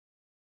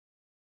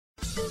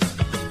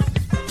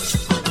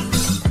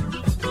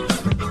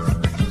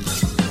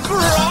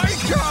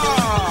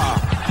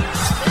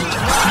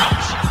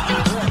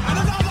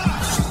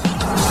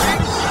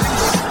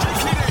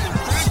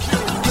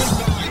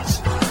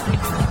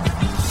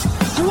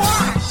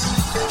Swat!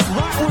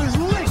 That was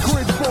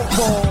liquid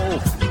football.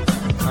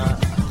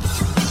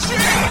 Shit!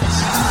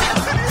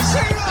 Did you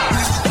see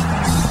that?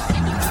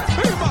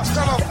 He must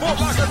have a foot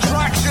like a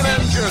traction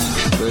engine.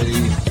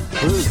 The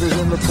proof is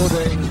in the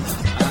pudding,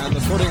 and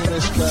the pudding in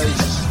this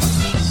case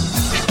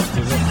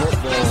is a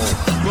football.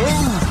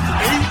 Move!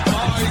 Eat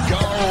my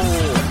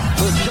goal!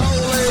 The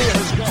goalie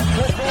has got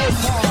football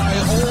pie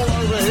all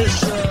over his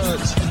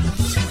shirt.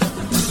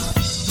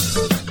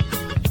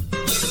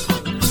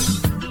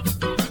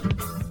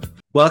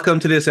 Welcome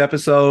to this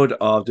episode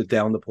of the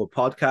Down the Pub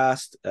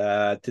podcast.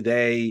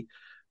 Today,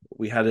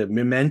 we had a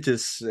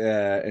momentous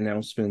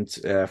announcement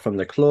from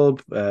the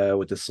club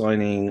with the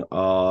signing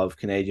of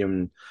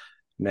Canadian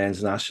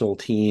men's national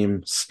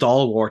team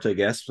stalwart, I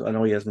guess. I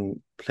know he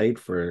hasn't played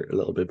for a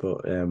little bit,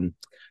 but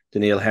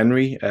Doneil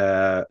Henry.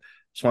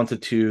 Just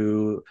wanted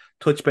to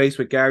touch base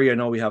with Gary. I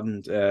know we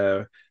haven't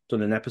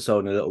done an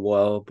episode in a little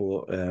while,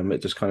 but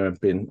it just kind of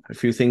been a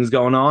few things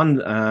going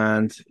on,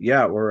 and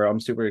yeah, I'm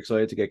super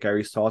excited to get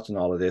Gary's thoughts on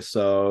all of this.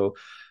 So,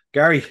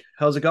 Gary,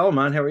 how's it going,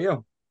 man? How are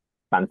you?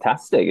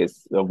 Fantastic.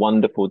 It's a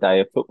wonderful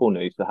day of football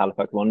news for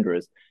Halifax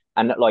Wanderers.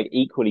 And like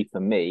equally for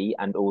me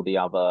and all the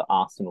other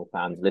Arsenal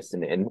fans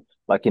listening,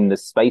 like in the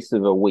space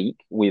of a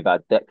week, we've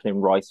had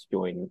Declan Rice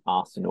join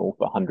Arsenal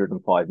for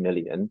 105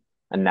 million.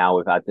 And now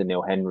we've had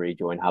Doneil Henry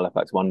join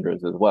Halifax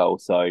Wanderers as well.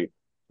 So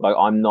like,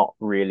 I'm not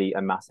really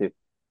a massive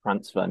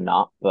transfer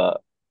nut,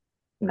 but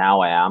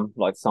now I am.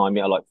 Like, sign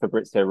me up, like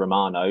Fabrizio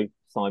Romano,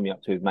 sign me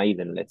up to his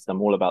mailing list.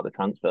 I'm all about the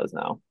transfers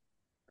now.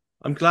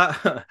 I'm glad.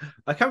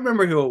 I can't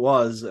remember who it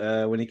was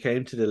when he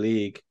came to the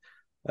league.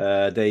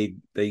 They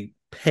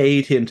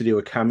paid him to do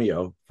a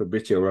cameo,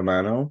 Fabrizio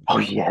Romano. Oh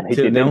yeah, they to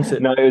did. announce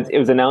it. No, it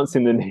was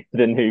announcing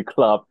the new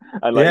club,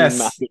 and like Yes. he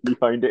massively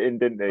phoned it in,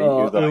 didn't he? Oh,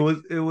 He was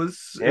like, it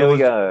was. Here we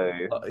go.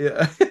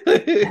 Yeah,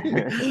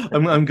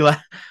 I'm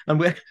glad.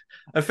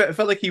 I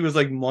felt like he was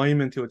like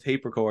miming to a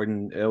tape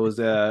recording. It was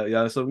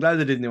yeah. So I'm glad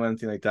they didn't do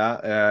anything like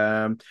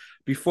that.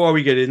 Before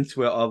we get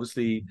into it,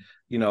 obviously,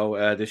 you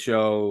know, the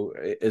show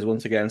is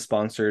once again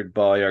sponsored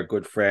by our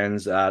good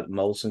friends at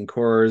Molson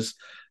Coors.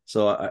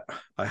 So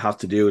I have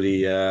to do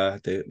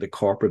the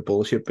corporate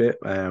bullshit bit.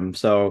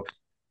 So,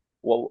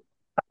 well,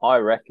 I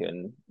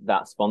reckon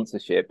that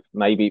sponsorship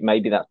maybe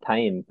that's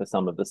paying for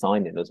some of the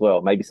signing as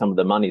well. Maybe some of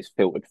the money's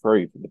filtered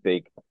through for the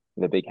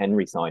big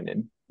Henry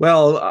signing.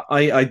 well,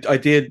 I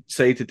did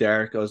say to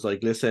Derek, I was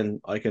like,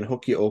 listen, I can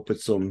hook you up with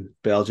some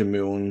Belgian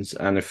Moons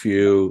and a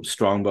few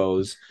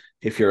Strongbows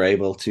if you're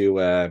able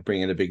to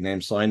bring in a big name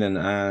signing,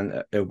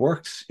 and it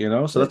worked, you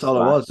know. So that's all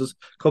it was, just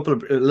a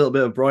little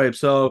bit of bribe.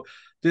 So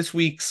this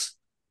week's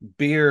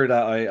beer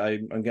that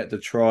I'm getting to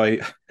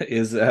try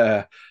is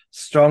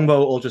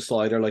Strongbow Ultra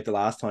Cider, like the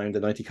last time, the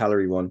 90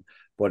 calorie one,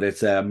 but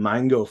it's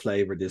mango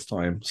flavored this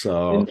time.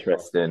 So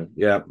Interesting.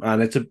 yeah,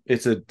 and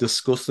it's a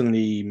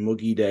disgustingly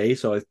muggy day,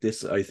 so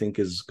this I think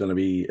is going to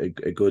be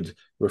a good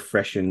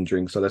refreshing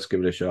drink. So let's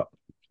give it a shot.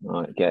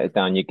 All right, get it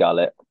down your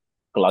gullet,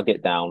 glug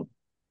it down.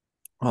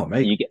 Oh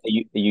mate,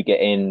 You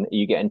get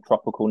in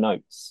tropical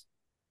notes.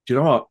 do you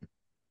know what?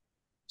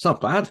 It's not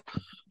bad.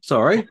 It's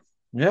all right.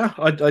 Yeah,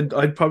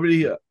 I'd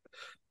probably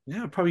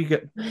probably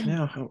get.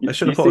 Yeah, I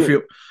should have put a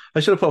few. I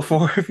should have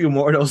put a few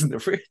more of those in the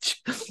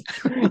fridge.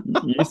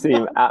 You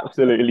seem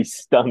absolutely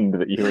stunned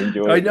that you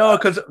enjoyed. I know,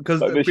 because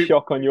like the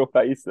shock on your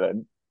face.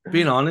 Then,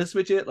 being honest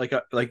with you,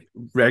 like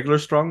regular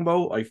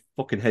Strongbow, I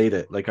fucking hate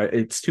it. Like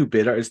it's too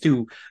bitter.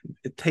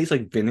 It tastes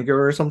like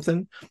vinegar or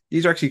something.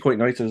 These are actually quite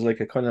nice. There's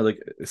like a kind of like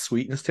a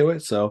sweetness to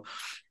it. So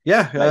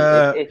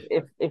yeah.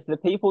 If the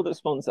people that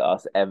sponsor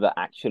us ever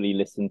actually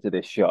listen to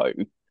this show,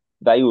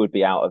 they would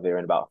be out of here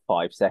in about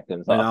 5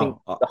 seconds. Like, I think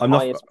the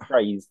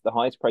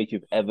highest praise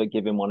you've ever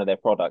given one of their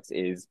products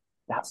is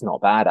that's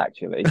not bad,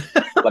 actually.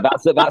 Like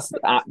that's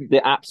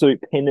the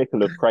absolute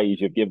pinnacle of praise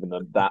you've given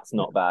them. That's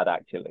not bad,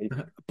 actually.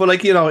 But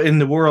like, you know, in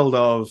the world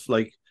of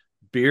like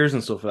beers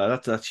and stuff like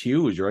that, that's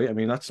huge, right? I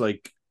mean, that's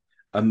like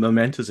a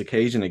momentous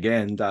occasion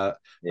again that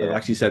I've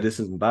actually said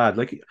this isn't bad.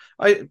 Like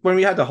when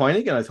we had the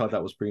Heineken, I thought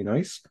that was pretty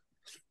nice.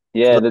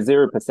 Yeah, the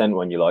 0%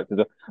 one you like,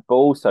 but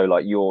also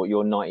like you're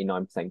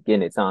 99%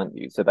 Guinness, aren't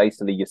you? So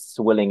basically, you're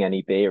swilling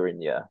any beer in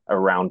you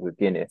around with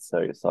Guinness, so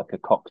it's like a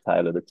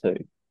cocktail of the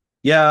two.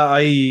 Yeah,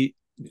 I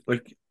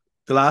like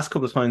the last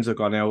couple of times I've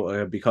gone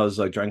out because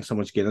I drank so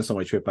much Guinness on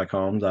my trip back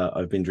home that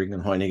I've been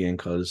drinking Heineken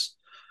because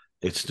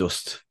it's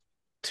just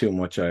too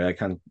much. I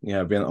can't.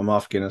 Yeah, I'm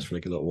off Guinness for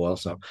like a little while.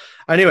 So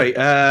anyway,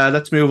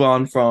 let's move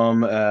on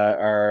from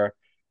our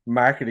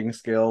marketing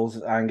skills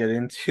and get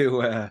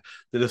into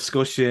the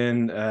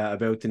discussion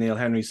about Doneil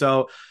Henry.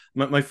 So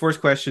my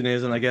first question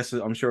is, and I guess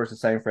I'm sure it's the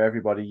same for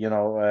everybody, you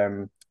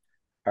know,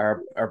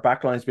 our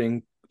backline's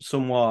being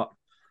somewhat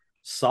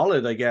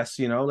solid, I guess,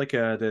 you know, like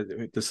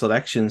the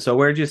selection. So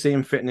where do you see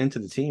him fitting into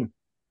the team?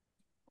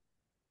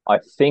 I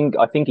think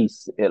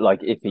he's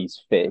like, if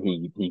he's fit,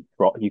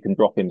 you can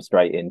drop him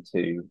straight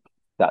into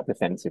that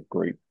defensive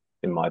group,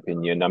 in my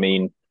opinion. I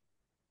mean,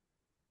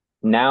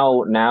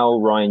 now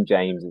Ryan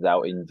James is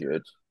out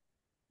injured.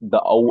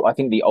 I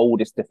think the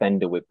oldest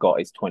defender we've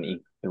got is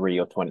 23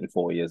 or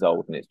 24 years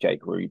old, and it's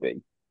Jake Ruby. Yeah.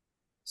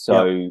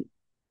 So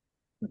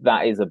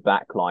that is a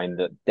backline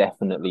that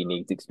definitely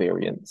needs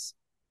experience.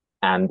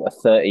 And a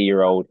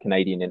 30-year-old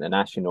Canadian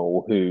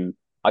international who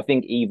I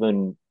think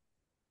even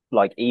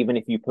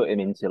if you put him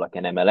into like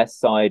an MLS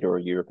side or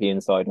a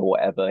European side or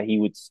whatever, he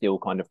would still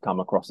kind of come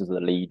across as a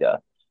leader.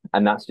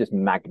 And that's just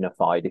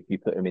magnified if you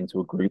put him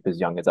into a group as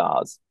young as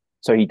ours.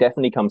 So he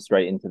definitely comes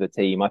straight into the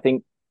team. I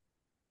think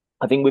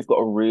we've got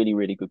a really,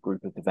 really good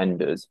group of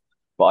defenders,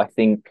 but I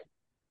think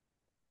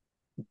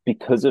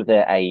because of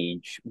their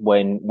age,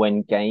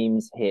 when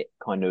games hit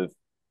kind of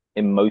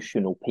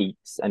emotional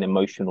peaks and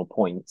emotional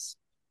points,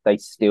 they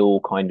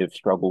still kind of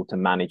struggle to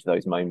manage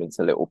those moments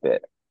a little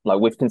bit. Like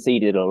we've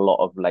conceded a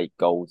lot of late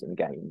goals in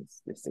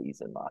games this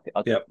season.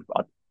 Yep.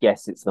 I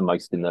guess it's the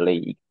most in the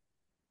league.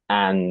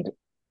 And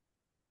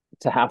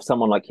to have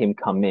someone like him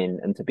come in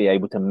and to be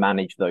able to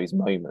manage those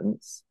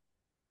moments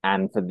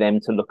and for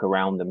them to look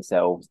around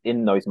themselves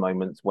in those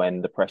moments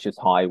when the pressure's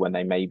high, when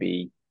they may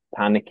be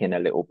panicking a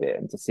little bit,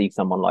 and to see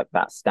someone like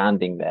that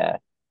standing there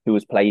who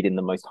has played in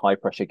the most high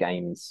pressure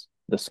games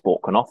the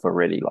sport can offer,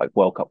 really, like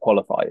World Cup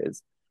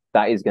qualifiers,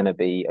 that is going to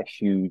be a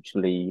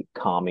hugely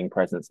calming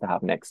presence to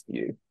have next to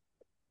you.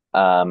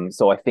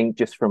 So I think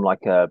just from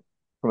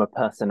a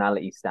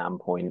personality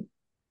standpoint,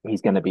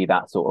 he's going to be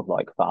that sort of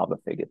like father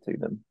figure to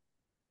them.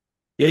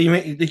 Yeah,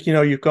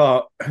 you've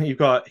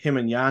got him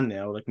and Jan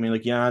now. Like I mean,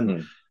 like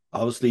Jan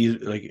obviously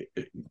like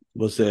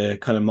was the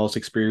kind of most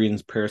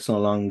experienced person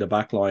along the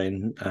back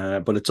line,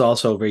 but it's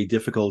also very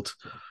difficult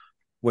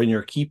when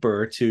you're a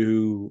keeper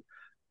to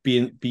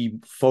be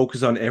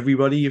focused on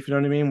everybody, if you know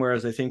what I mean.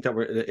 Whereas I think that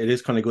it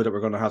is kind of good that we're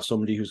going to have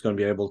somebody who's going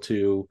to be able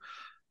to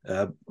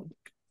uh,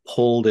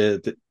 pull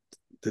the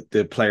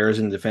players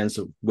in defense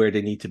of where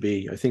they need to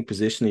be. I think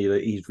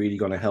positionally he's really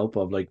going to help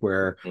of like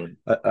where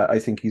I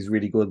think he's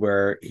really good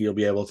where he'll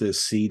be able to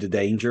see the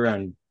danger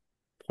and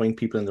point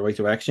people in the right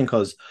direction.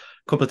 Because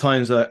a couple of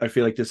times I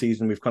feel like this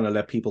season we've kind of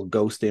let people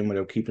ghost in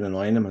without keeping an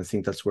eye on them. I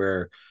think that's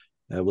where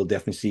we'll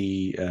definitely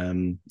see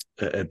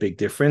a big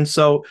difference.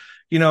 So,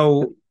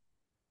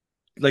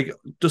 like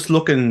just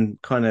looking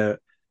kind of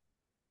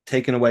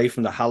taken away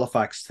from the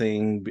Halifax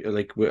thing,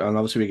 like, and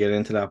obviously we get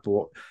into that,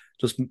 but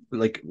just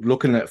like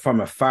looking at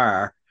from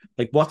afar,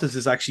 like what does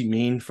this actually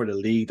mean for the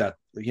league? That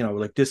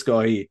like this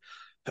guy,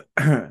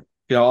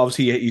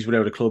 obviously he's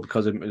without a club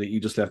because he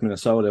just left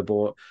Minnesota,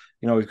 but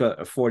we've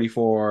got a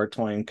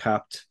 44-time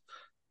capped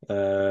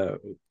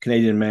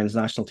Canadian men's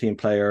national team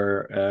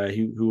player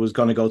who was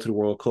going to go to the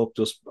World Cup,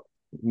 just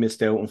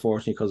missed out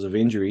unfortunately because of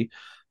injury.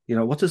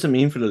 What does it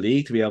mean for the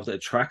league to be able to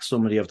attract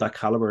somebody of that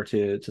caliber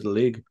to the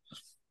league?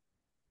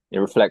 It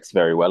reflects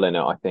very well in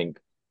it, I think.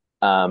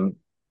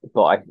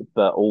 But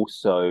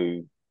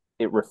also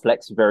it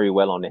reflects very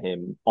well on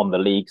the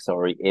league,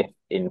 sorry, if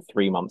in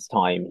 3 months'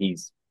 time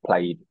he's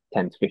played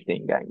 10 to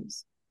 15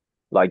 games.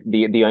 Like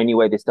the only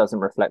way this doesn't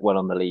reflect well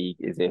on the league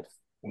is if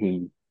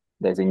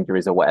there's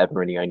injuries or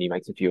whatever and he only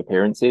makes a few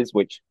appearances,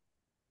 which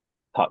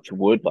touch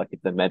wood, like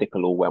if the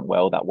medical all went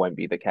well, that won't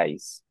be the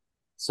case.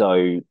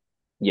 So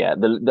yeah,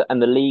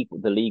 the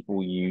league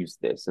will use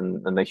this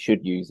and they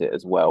should use it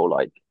as well.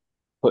 Like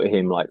put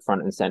him like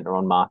front and center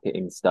on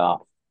marketing stuff,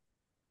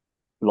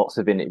 lots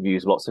of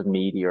interviews, lots of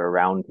media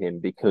around him,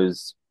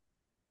 because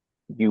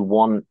you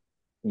want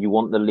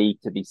the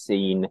league to be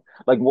seen.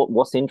 Like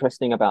what's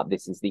interesting about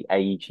this is the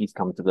age he's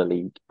come to the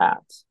league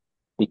at,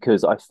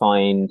 because I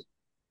find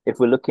if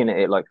we're looking at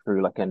it like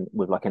through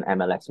with an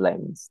MLS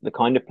lens, the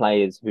kind of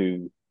players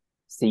who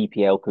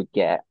CPL could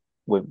get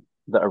with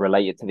that are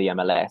related to the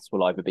MLS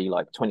will either be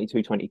like 22,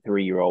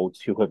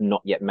 23-year-olds who have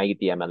not yet made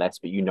the MLS,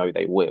 but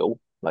they will,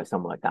 like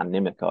someone like Dan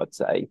Nimick, I'd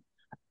say,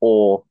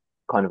 or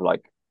kind of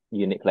like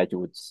Nick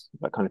Ledgerwood's,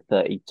 like kind of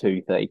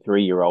 32,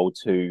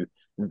 33-year-olds who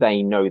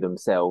they know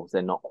themselves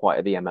they're not quite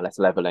at the MLS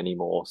level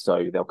anymore,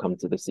 so they'll come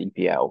to the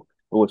CPL.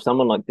 But with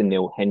someone like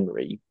Doneil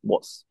Henry,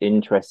 what's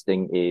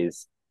interesting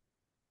is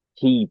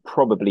he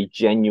probably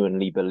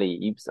genuinely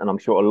believes, and I'm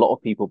sure a lot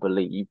of people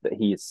believe, that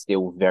he is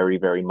still very,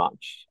 very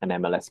much an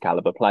MLS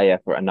caliber player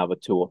for another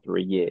 2 or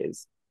 3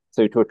 years.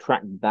 So to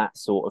attract that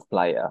sort of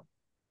player,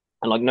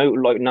 and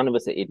none of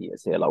us are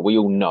idiots here. Like we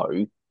all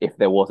know if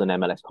there was an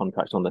MLS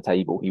contract on the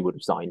table, he would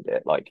have signed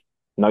it. Like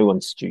no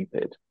one's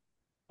stupid.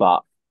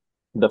 But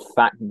the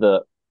fact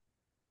that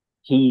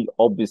he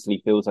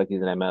obviously feels like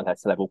he's an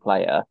MLS level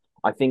player,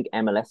 I think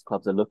MLS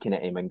clubs are looking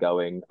at him and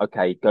going,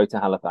 okay, go to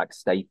Halifax,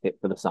 stay fit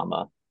for the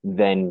summer.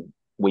 Then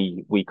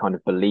we kind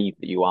of believe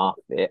that you are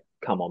fit,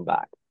 come on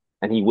back.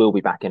 And he will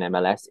be back in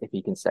MLS if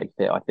he can stay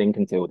fit, I think,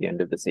 until the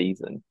end of the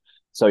season.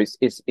 So it's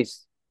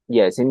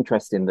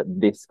interesting that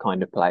this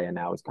kind of player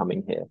now is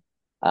coming here.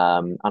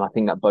 And I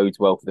think that bodes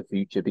well for the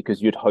future,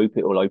 because you'd hope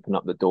it will open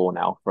up the door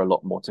now for a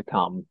lot more to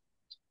come.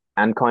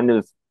 And kind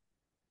of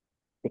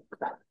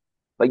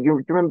like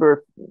you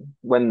remember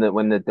when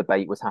the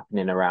debate was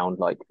happening around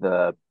like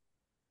the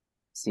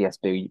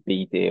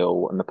CSB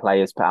deal and the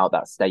players put out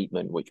that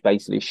statement, which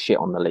basically shit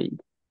on the league.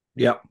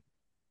 Yeah.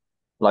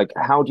 Like,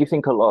 how do you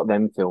think a lot of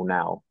them feel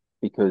now?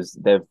 because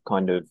they've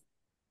kind of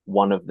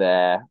one of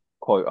their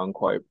quote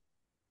unquote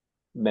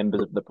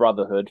members of the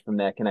Brotherhood from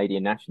their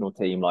Canadian national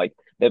team. Like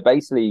they're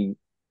basically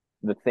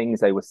the things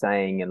they were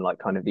saying and like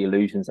kind of the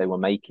illusions they were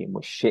making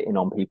was shitting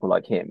on people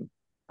like him.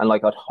 And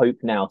like I'd hope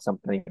now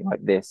something like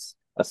this,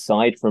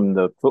 aside from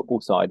the football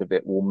side of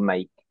it, will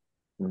make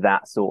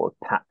that sort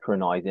of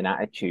patronizing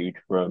attitude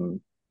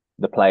from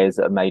the players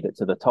that have made it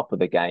to the top of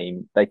the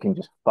game. They can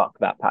just fuck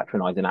that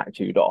patronizing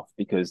attitude off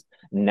because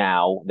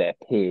now their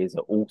peers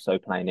are also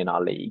playing in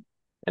our league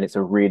and it's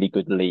a really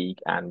good league.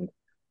 And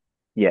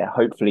yeah,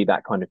 hopefully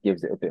that kind of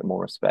gives it a bit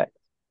more respect.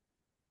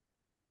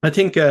 I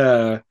think,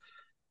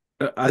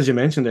 as you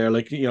mentioned there,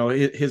 like, you know,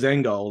 his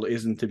end goal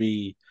isn't to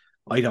be,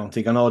 I don't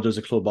think, I know there's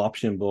a club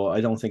option, but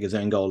I don't think his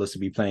end goal is to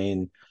be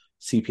playing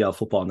CPL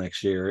football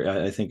next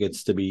year. I think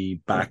it's to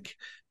be back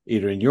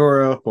either in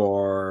Europe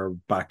or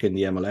back in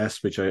the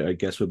MLS, which I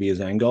guess would be his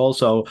end goal.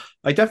 So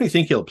I definitely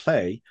think he'll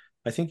play.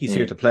 I think he's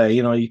here to play.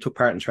 You know, he took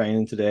part in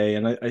training today,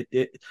 and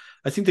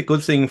I think the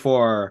good thing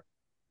for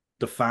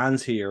the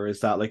fans here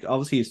is that, like,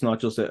 obviously it's not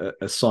just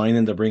a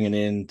signing they're bringing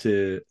in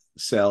to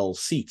sell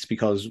seats,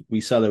 because we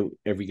sell it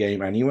every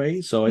game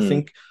anyway. So I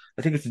think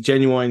it's a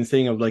genuine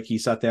thing of, like, he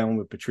sat down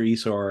with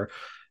Patrice, or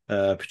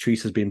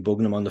Patrice has been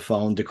bugging him on the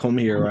phone to come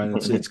here, and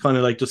it's kind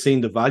of like just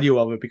seeing the value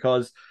of it,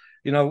 because,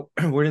 you know,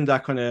 we're in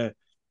that kind of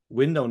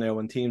window now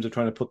when teams are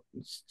trying to put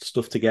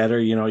stuff together.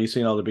 You know, you've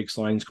seen all the big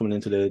signs coming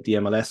into the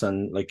MLS,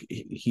 and like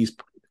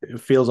it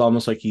feels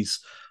almost like he's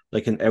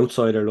like an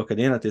outsider looking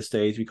in at this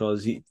stage,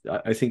 because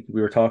I think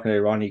we were talking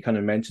earlier on, he kind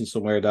of mentioned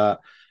somewhere that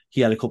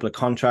he had a couple of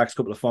contracts, a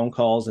couple of phone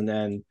calls, and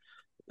then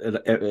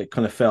it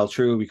kind of fell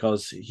through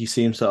because he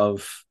seems to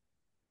have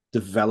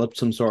developed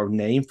some sort of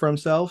name for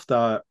himself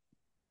that,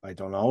 I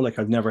don't know, like,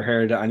 I've never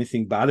heard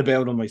anything bad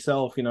about him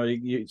myself. You know,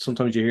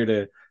 sometimes you hear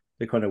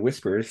the kind of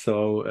whispers.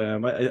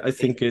 So I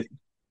think it.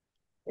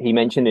 He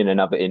mentioned in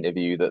another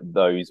interview that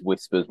those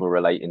whispers were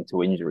relating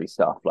to injury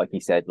stuff. Like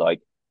he said,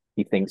 like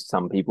he thinks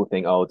some people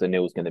think, oh,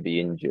 Doneil's going to be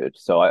injured.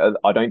 So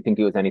I don't think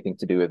it was anything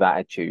to do with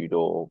attitude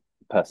or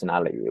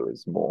personality. It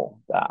was more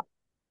that.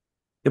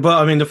 Yeah,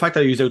 but I mean, the fact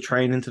that he was out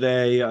training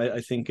today,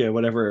 I think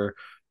whatever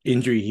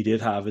injury he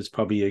did have is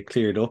probably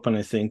cleared up, and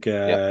I think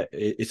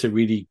it's a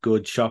really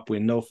good shop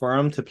window for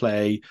him to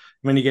play.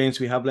 How many games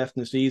we have left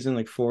in the season?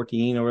 Like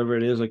 14 or whatever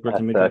it is, like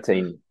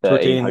 13,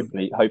 13.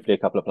 Hopefully a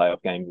couple of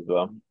playoff games as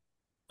well.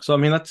 So I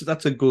mean,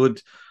 that's a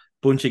good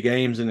bunch of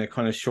games in a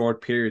kind of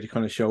short period to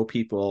kind of show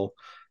people,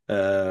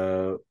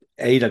 A,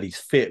 that he's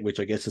fit, which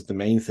I guess is the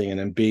main thing, and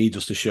then B,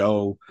 just to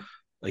show,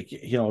 like,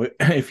 you know,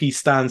 if he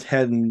stands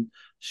head and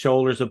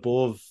shoulders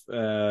above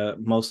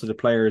most of the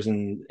players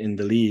in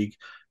the league,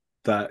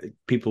 that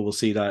people will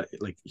see that,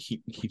 like,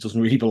 he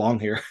doesn't really belong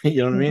here.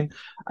 You know what I mean?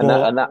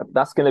 And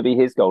that's going to be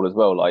his goal as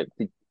well. Like,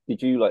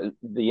 did you like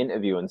the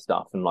interview and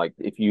stuff? And like,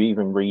 if you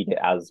even read it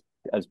as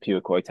pure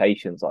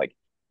quotations, like,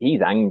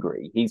 he's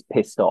angry, he's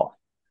pissed off,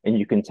 and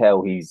you can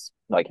tell he's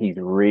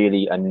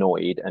really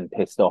annoyed and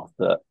pissed off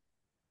that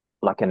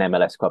like an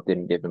MLS club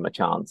didn't give him a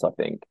chance, I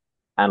think.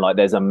 And like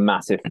there's a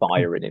massive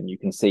fire in him. You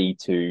can see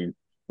to,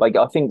 like,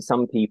 I think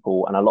some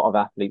people and a lot of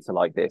athletes are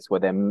like this,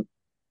 where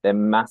they're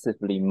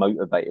massively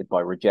motivated by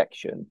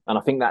rejection. And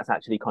I think that's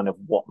actually kind of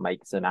what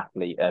makes an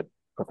athlete a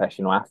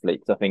professional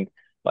athlete. Because I think,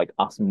 like,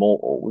 us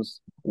mortals,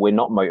 we're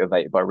not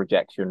motivated by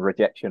rejection.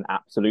 Rejection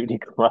absolutely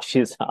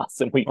crushes us,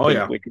 and we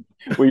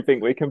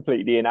think we're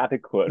completely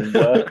inadequate and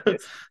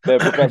worthless. The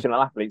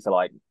professional athletes are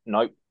like,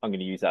 nope, I'm going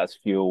to use that as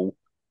fuel.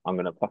 I'm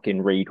going to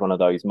fucking read one of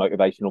those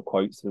motivational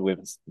quotes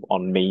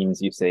on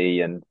memes you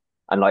see, and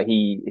like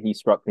he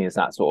struck me as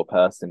that sort of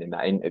person in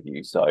that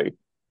interview. So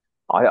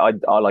I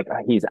like,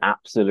 he's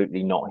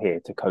absolutely not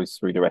here to coast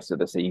through the rest of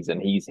the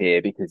season. He's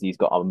here because he's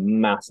got a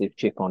massive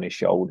chip on his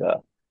shoulder,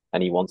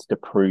 and he wants to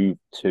prove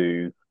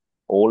to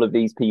all of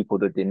these people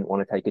that didn't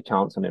want to take a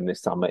chance on him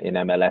this summer in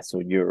MLS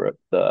or Europe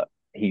that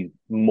he's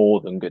more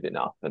than good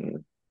enough.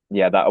 And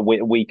yeah, that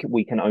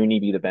we can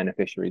only be the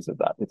beneficiaries of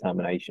that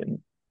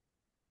determination.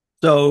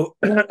 So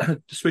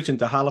switching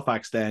to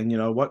Halifax, then, you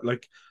know what,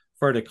 like,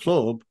 for the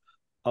club,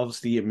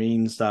 obviously it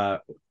means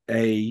that,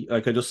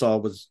 like I just saw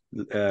was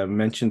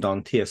mentioned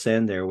on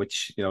TSN there,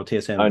 which, you know,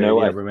 TSN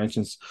barely ever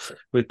mentions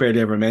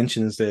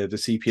the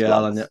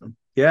CPL. And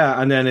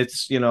and then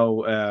it's, you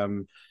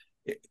know,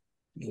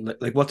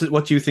 like,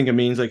 what do you think it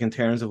means, like, in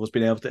terms of us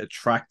being able to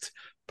attract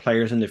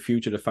players in the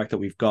future, the fact that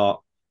we've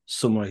got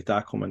someone like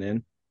that coming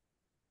in?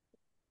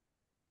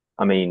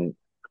 I mean,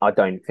 I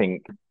don't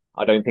think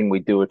we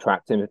do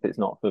attract him if it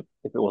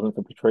wasn't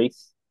for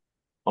Patrice,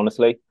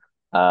 honestly.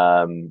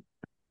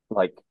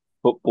 Like,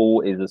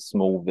 football is a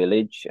small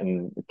village,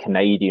 and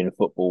Canadian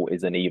football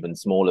is an even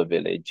smaller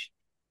village.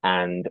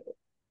 And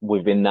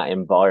within that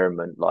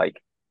environment,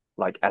 like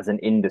as an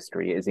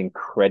industry, it is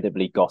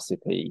incredibly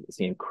gossipy. It's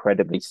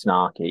incredibly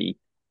snarky.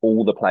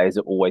 All the players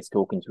are always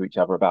talking to each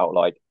other about,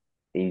 like,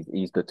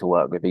 he's good to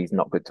work with, he's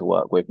not good to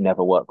work with,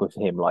 never work with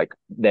him. Like,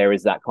 there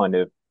is that kind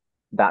of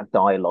that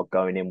dialogue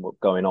going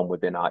on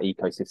within our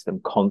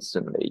ecosystem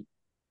constantly.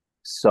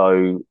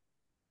 So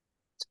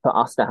for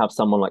us to have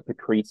someone like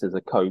Patrice as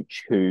a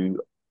coach who,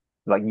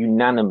 like,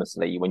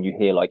 unanimously, when you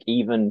hear like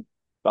even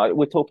like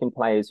we're talking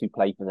players who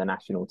play for the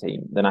national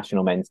team, the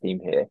national men's team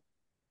here,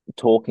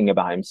 talking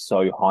about him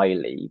so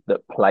highly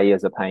that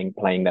players are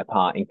playing their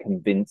part in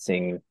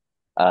convincing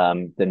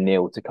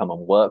Doneil to come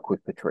and work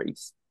with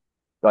Patrice.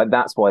 Like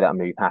that's why that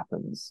move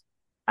happens.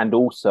 And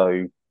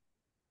also,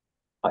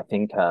 I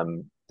think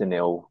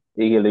Doneil,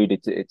 he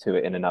alluded to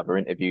it in another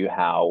interview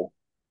how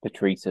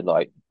Patrice had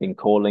like been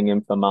calling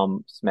him for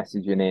months,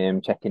 messaging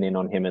him, checking in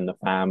on him and the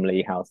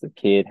family. How's the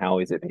kid? How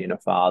is it being a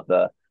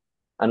father?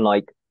 And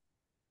like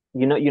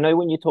you know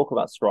when you talk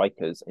about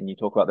strikers and you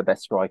talk about the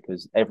best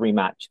strikers, every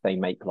match they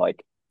make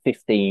like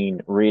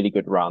 15 really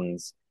good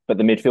runs, but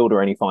the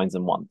midfielder only finds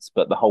them once.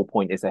 But the whole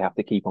point is they have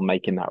to keep on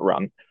making that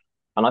run.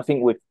 And I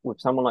think with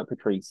someone like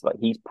Patrice, like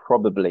he's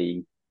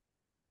probably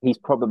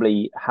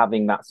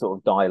having that sort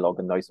of dialogue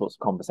and those sorts of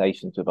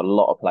conversations with a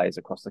lot of players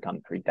across the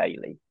country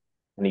daily.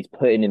 And he's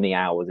putting in the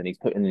hours and he's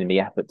putting in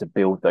the effort to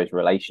build those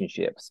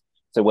relationships.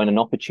 So when an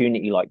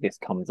opportunity like this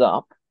comes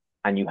up,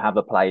 and you have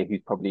a player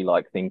who's probably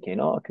like thinking,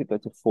 oh, I could go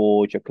to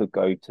Forge, I could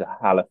go to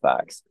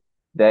Halifax,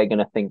 they're going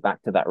to think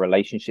back to that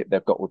relationship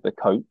they've got with the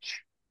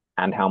coach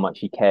and how much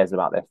he cares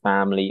about their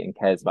family and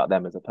cares about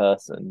them as a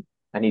person.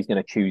 And he's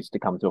going to choose to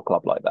come to a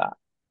club like that.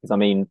 Because I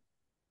mean,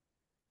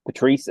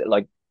 Patrice,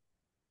 like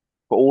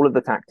for all of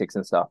the tactics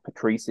and stuff,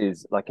 Patrice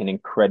is like an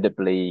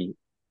incredibly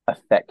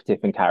effective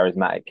and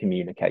charismatic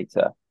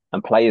communicator,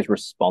 and players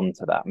respond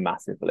to that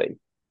massively.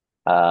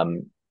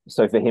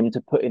 So for him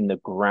to put in the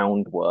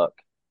groundwork,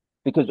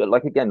 because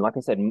like again, like I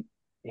said,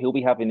 he'll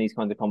be having these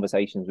kinds of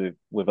conversations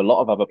with a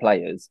lot of other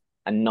players,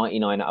 and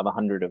 99 out of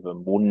 100 of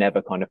them will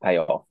never kind of pay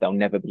off. They'll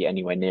never be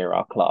anywhere near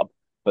our club.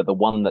 But the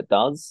one that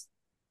does,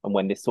 and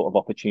when this sort of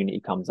opportunity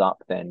comes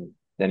up, then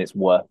it's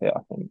worth it, I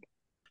think.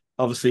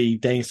 Obviously,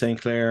 Dane St.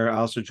 Clair,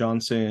 Alistair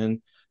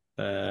Johnson.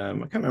 I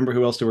can't remember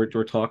who else they were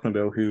talking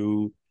about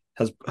who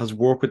has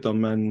worked with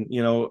them, and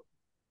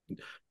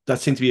that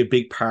seemed to be a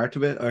big part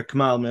of it.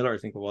 Kamal Miller, I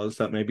think it was,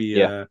 that maybe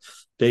Yeah.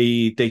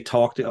 they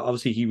talked.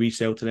 Obviously, he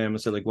reached out to them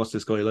and said, like, "What's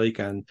this guy like?"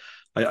 And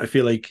I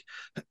feel like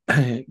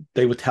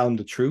they would tell him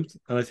the truth.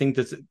 And I think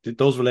that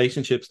those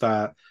relationships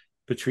that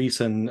Patrice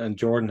and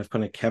Jordan have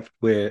kind of kept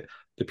with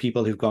the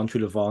people who've gone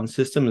through the Vaughan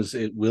system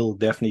it will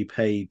definitely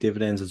pay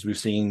dividends, as we've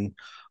seen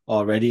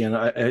already. And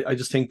I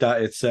just think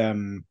that it's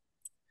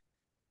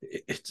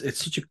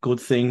such a good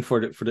thing for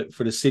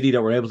the city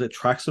that we're able to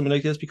attract something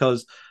like this,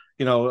 because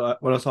when I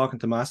was talking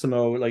to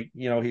Massimo, like,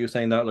 he was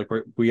saying that like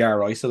we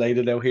are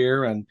isolated out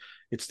here, and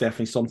it's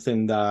definitely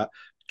something that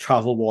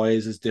travel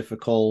wise is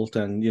difficult.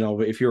 And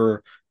if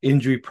you're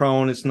injury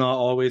prone, it's not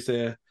always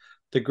the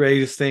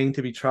greatest thing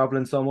to be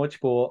traveling so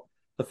much. But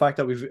the fact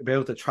that we've been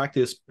able to attract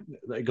this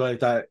a guy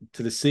like that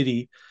to the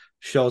city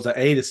shows that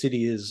A, the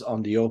city is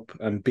on the up,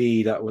 and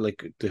B, that we're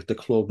like the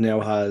club now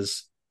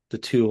has the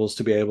tools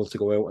to be able to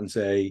go out and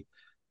say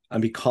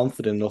and be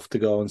confident enough to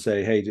go and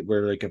say, hey,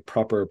 we're like a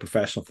proper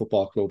professional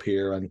football club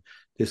here, and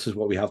this is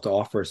what we have to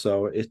offer.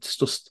 So it's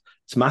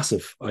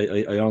massive.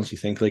 I honestly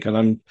think, like,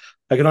 and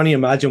I can only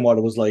imagine what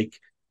it was like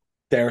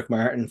Derek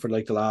Martin for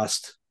like the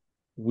last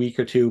week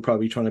or two,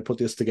 probably trying to put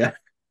this together.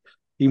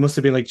 He must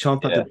have been like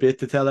chomping at the Yeah. bit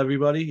to tell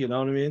everybody, you know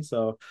what I mean?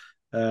 So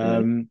I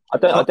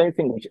don't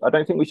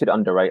think we should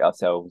underrate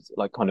ourselves,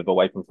 like kind of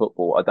away from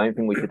football. I don't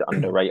think we should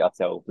underrate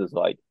ourselves as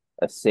like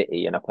a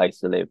city and a place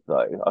to live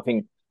though. I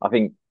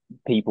think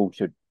people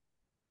should,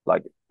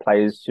 like,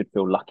 players should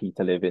feel lucky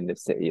to live in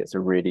this city. It's a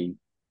really,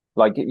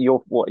 like,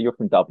 you're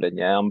from Dublin,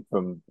 yeah? I'm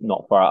from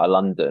not far out of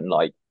London.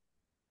 Like,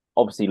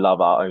 obviously love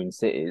our own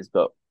cities,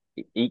 but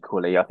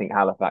equally I think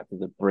Halifax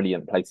is a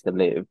brilliant place to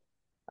live.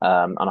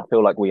 And I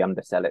feel like we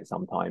undersell it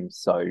sometimes.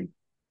 So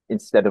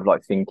instead of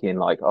like thinking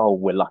like, oh,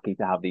 we're lucky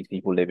to have these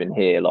people living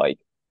here, like,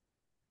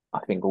 I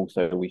think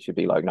also we should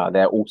be like, no,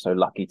 they're also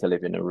lucky to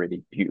live in a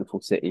really beautiful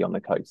city on the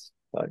coast.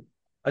 So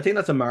I think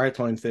that's a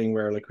maritime thing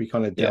where like we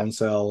kind of yeah.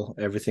 downsell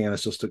everything, and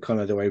it's just kind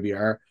of the way we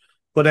are.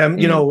 But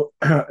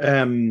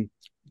Mm.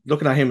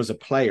 looking at him as a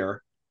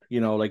player,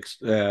 like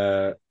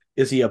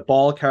is he a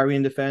ball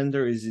carrying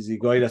defender? Is he a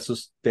guy that's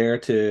just there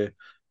to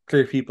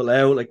clear people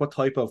out? Like, what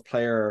type of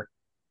player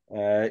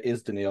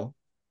is Doneil?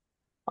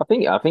 I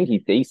think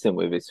he's decent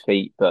with his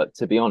feet, but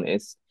to be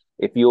honest,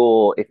 if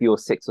you're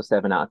 6 or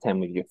 7 out of 10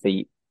 with your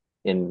feet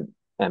in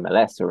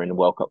MLS or in the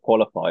World Cup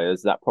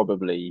qualifiers, that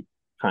probably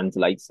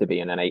translates to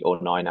being an 8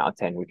 or 9 out of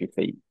 10 with your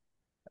feet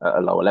at a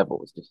lower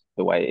level. It's just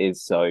the way it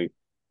is. So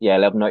yeah,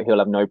 he'll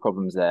have no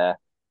problems there.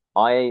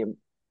 I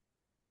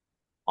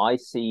I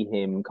see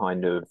him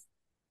kind of,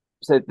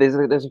 so there's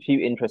a few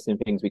interesting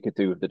things we could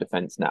do with the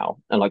defense now,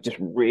 and like just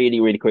really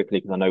really quickly,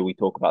 because I know we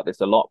talk about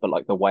this a lot, but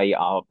like the way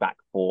our back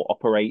four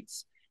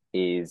operates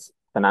is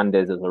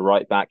Fernandez as a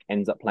right back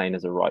ends up playing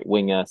as a right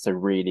winger, so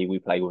really we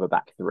play with a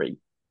back three.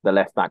 The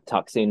left back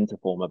tucks in to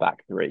form a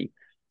back three.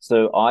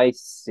 So I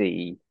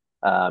see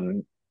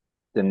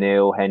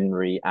Doneil,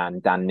 Henry,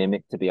 and Dan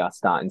Nimick to be our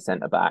starting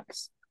centre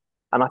backs,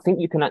 and I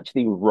think you can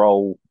actually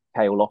roll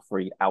Kale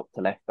Loffrey out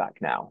to left back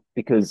now,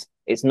 because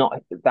it's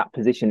not, that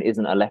position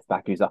isn't a left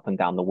back who's up and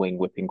down the wing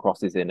whipping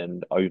crosses in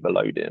and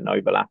overloading and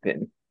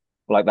overlapping.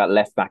 Like, that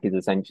left back is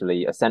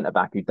essentially a centre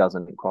back who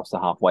doesn't cross the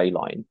halfway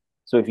line.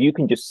 So if you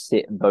can just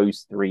sit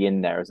those three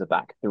in there as a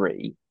back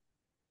three,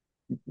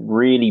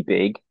 really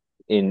big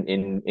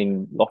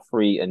in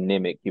Loffrey and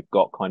Nimick, you've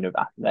got kind of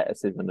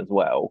athleticism as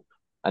well.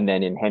 And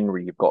then in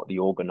Henry, you've got the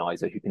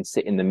organizer who can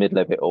sit in the middle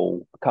of it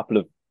all,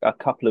 a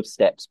couple of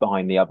steps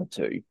behind the other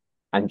two,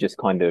 and just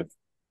kind of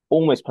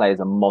almost play as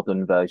a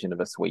modern version of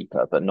a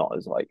sweeper, but not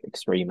as like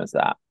extreme as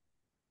that.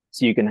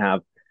 So you can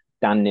have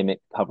Dan Nimick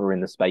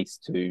covering the space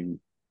to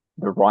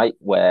the right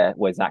where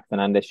Zach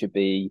Fernandez should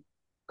be,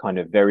 kind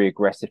of very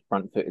aggressive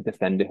front-footed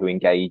defender who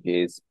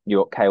engages. You've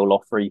got Kale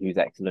Loffrey, who's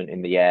excellent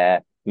in the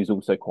air, who's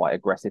also quite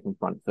aggressive and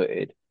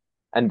front-footed.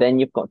 And then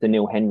you've got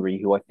Doneil Henry,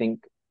 who I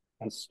think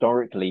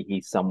historically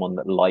he's someone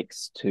that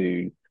likes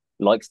to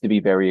be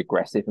very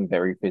aggressive and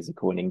very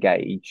physical and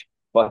engage.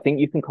 But I think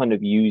you can kind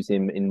of use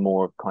him in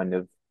more of kind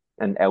of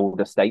an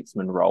elder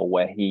statesman role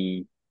where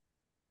he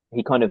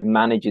kind of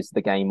manages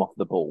the game off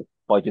the ball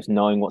by just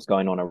knowing what's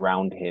going on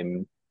around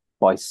him,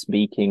 by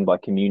speaking, by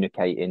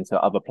communicating, so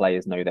other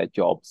players know their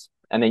jobs.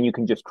 And then you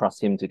can just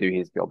trust him to do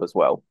his job as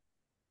well.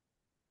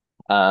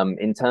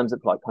 In terms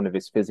of like kind of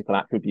his physical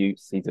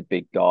attributes, he's a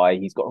big guy.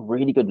 He's got a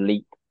really good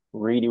leap,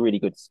 really, really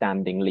good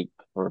standing leap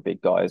for a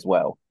big guy as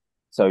well.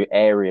 So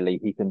aerially,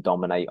 he can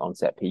dominate on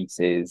set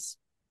pieces.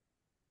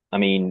 I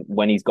mean,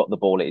 when he's got the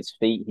ball at his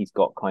feet, he's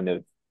got kind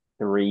of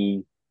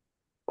three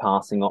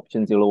passing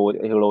options. He'll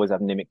always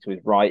have Nimick to his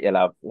right. He'll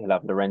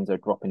have Lorenzo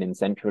dropping in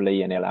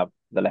centrally, and he'll have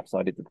the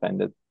left-sided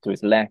defender to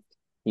his left.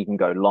 He can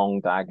go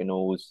long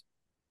diagonals.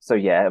 So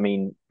yeah, I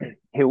mean,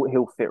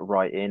 he'll fit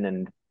right in,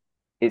 and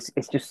it's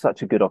just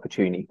such a good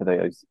opportunity for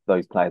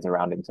those players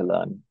around him to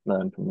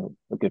learn from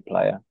a good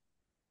player.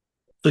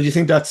 So do you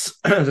think that's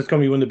going to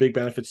be one of the big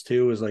benefits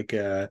too? Is like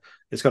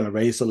it's going to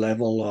raise the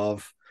level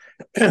of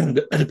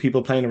the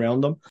people playing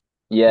around them?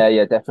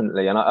 Yeah,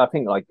 definitely. And I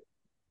think like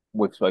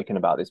we've spoken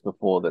about this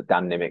before, that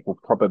Dan Nimick will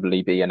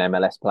probably be an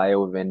MLS player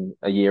within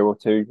a year or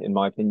two, in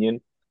my opinion.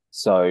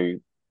 So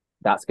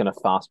that's going to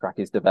fast track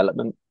his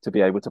development to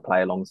be able to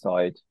play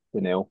alongside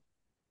Doneil.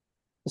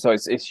 So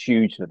it's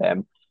huge for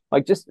them.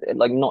 Like just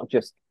like not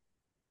just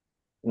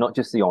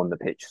the on the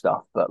pitch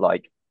stuff, but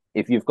like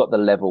if you've got to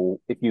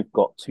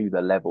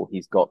the level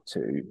he's got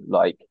to,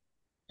 like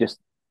just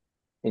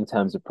in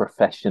terms of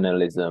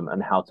professionalism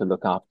and how to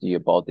look after your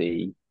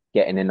body,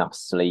 getting enough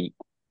sleep,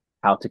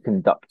 how to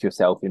conduct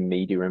yourself in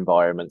media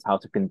environments, how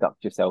to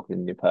conduct yourself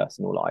in your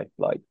personal life,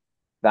 like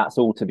that's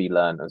all to be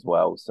learned as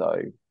well.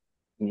 So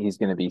he's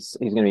going to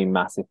be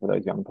massive for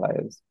those young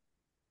players.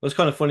 It was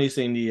kind of funny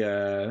seeing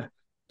that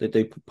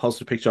they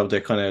posted a picture of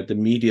the kind of the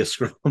media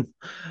scrum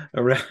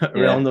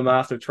around them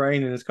after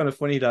training. It's kind of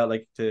funny that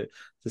like to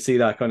see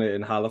that kind of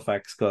in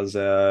Halifax, because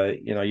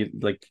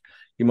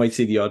you might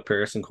see the odd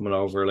person coming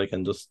over like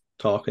and just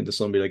talking to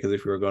somebody like as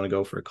if we were going to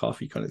go for a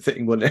coffee kind of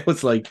thing, but now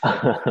it's like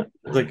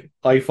like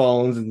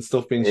iPhones and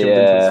stuff being shoved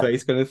into his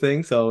face kind of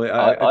thing. So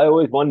I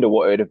always wonder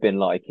what it would have been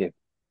like if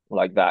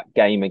like that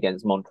game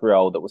against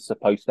Montreal that was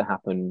supposed to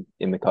happen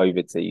in the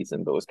COVID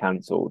season but was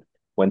cancelled,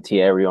 when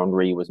Thierry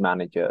Henry was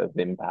manager of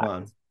Impact.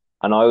 Man.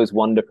 And I always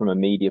wonder from a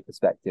media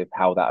perspective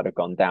how that would have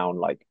gone down.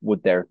 Like,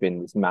 would there have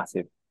been this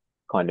massive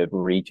kind of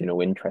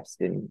regional interest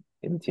in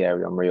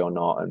Thierry Henry or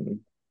not? And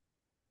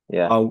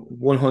yeah,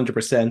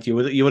 100%.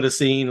 You would have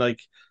seen like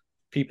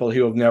people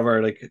who have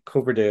never like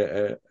covered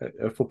a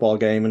football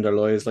game in their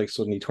lives like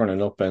suddenly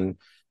turning up and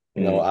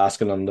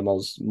asking them the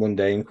most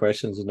mundane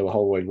questions in the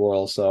whole wide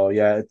world. So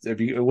yeah,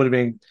 it would have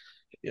been.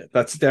 Yeah,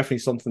 that's definitely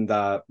something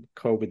that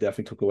COVID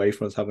definitely took away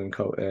from us, having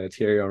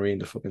Thierry Henry in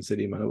the fucking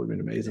city, man. It would have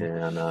been amazing.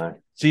 Yeah, I know.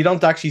 So you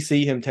don't actually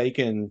see him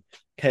taking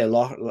Kale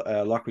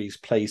Loffrey's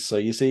place. So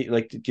you see,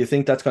 like, do you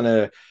think that's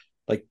gonna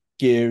like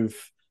give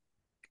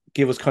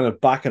us kind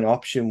of back an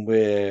option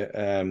with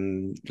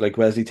like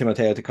Wesley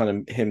Timoteo to kind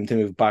of him to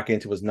move back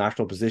into his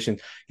natural position?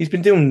 He's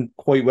been doing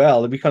quite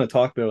well. We kind of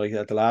talked about like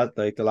at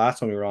the last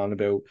time we were on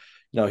about,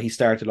 he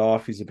started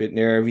off, he's a bit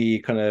nervy,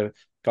 kind of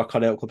got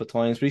cut out a couple of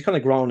times, but he's kind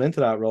of grown into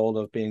that role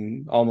of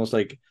being almost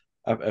like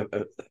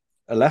a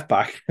left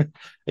back. And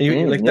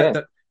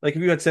that, like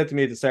if you had said to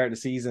me at the start of the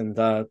season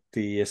that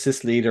the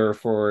assist leader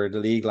for the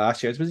league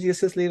last year, was he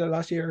assist leader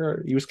last year?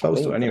 Or he was close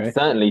to it anyway.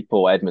 Certainly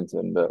for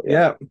Edmonton, but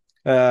yeah.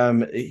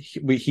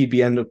 He'd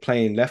be end up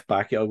playing left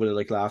back. I would have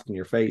like laughed in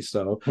your face.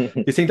 So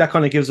do you think that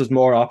kind of gives us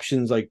more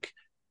options like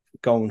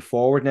going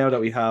forward now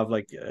that we have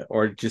like,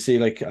 or do you see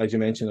like as you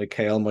mentioned like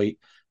Kale might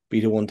be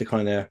the one to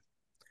kind of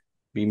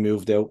be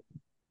moved out?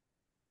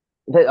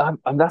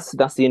 That's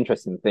the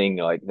interesting thing.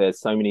 Like, there's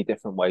so many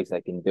different ways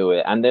they can do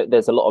it, and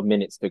there's a lot of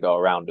minutes to go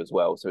around as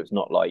well. So it's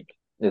not like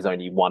there's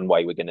only one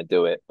way we're going to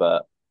do it.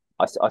 But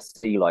I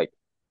see like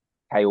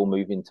Kale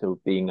moving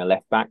to being a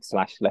left back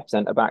 / left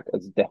centre back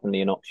as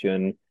definitely an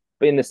option.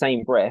 But in the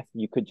same breath,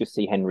 you could just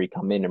see Henry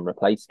come in and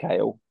replace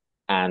Kale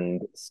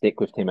and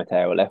stick with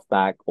Timoteo left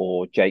back,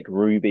 or Jake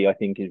Ruby. I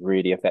think is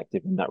really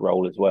effective in that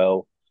role as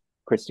well.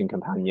 Christian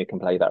Campagna can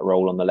play that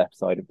role on the left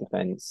side of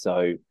defence.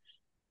 So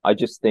I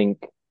just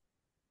think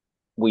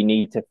we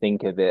need to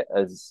think of it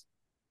as,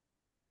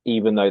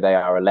 even though they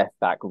are a left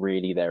back,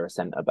 really they're a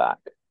centre back.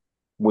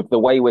 With the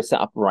way we're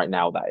set up right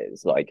now, that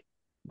is like,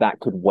 that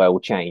could well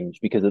change,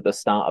 because at the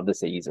start of the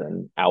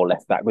season, our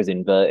left back was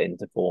inverting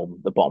to form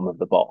the bottom of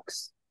the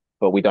box,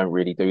 but we don't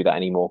really do that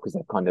anymore because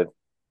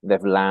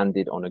they've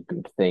landed on a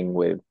good thing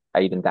with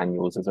Aidan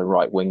Daniels as a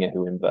right winger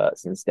who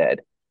inverts instead.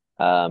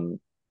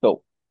 But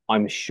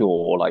I'm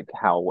sure, like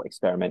how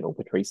experimental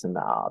Patrice and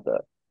that are,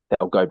 that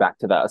they'll go back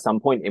to that at some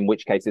point, in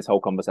which case this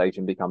whole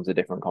conversation becomes a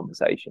different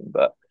conversation.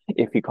 But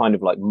if you're kind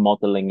of like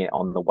modeling it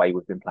on the way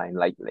we've been playing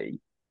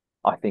lately,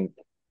 I think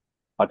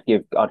I'd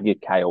give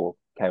Kale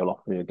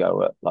Lofty a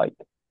go at like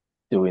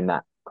doing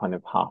that kind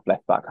of half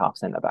left back, half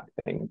centre back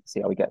thing,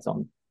 see how he gets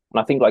on.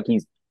 And I think like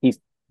he's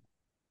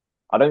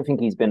I don't think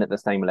he's been at the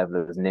same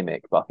level as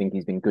Nimick, but I think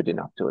he's been good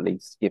enough to at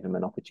least give him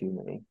an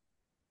opportunity.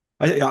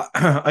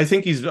 I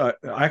think he's. I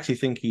actually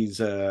think he's.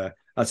 As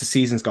the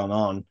season's gone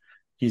on,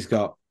 he's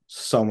got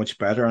so much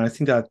better, and I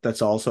think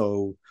that's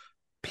also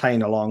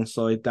playing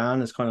alongside Dan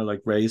has kind of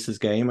like raised his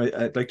game.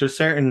 Like there's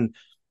certain,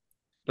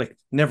 like,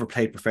 never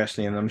played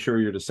professionally, and I'm sure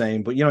you're the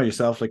same. But you know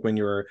yourself, like when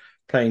you're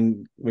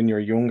playing when you're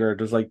younger,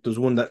 there's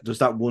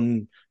that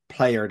one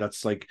player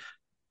that's like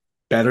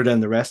better than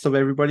the rest of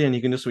everybody, and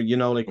you can just, you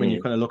know, like when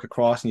you kind of look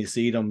across and you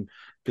see them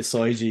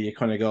beside you, you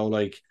kind of go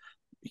like,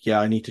 yeah,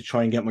 I need to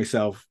try and get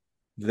myself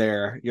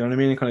there. You know what I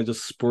mean? It kind of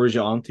just spurs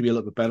you on to be a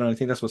little bit better. And I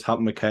think that's what's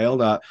happened with Kale,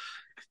 that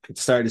at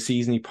the start of the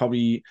season, he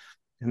probably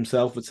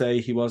himself would say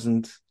he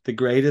wasn't the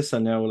greatest,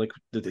 and now like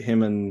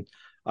him and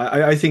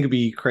I think it'd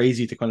be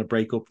crazy to kind of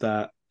break up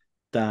that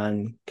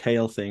Dan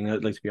Kale thing.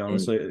 I'd like to be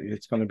honest.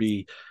 It's going to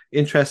be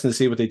interesting to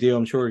see what they do.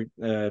 I'm sure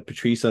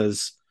Patrice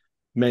has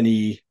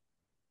many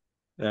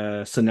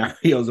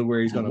scenarios of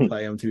where he's going to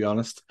play him, to be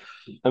honest.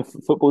 And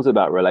football's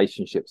about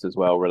relationships as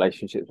well,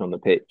 relationships on the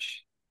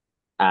pitch.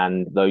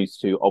 And those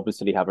two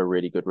obviously have a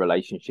really good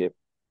relationship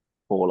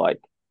for like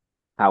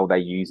how they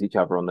use each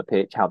other on the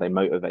pitch, how they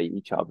motivate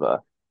each other.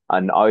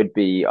 And I'd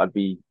be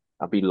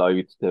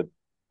loath to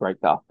break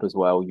that up as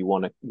well. You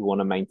want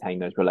to maintain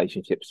those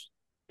relationships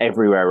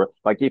everywhere.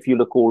 Like if you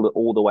look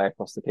all the way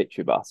across the pitch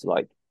with us,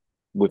 like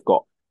we've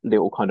got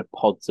little kind of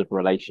pods of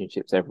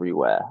relationships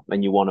everywhere,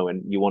 and you want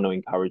to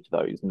encourage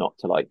those, not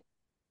to like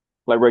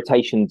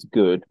rotation's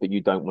good, but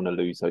you don't want to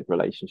lose those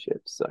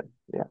relationships. So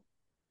yeah.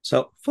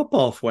 So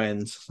football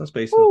friends, that's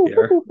basically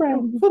here.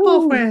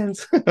 Football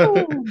friends.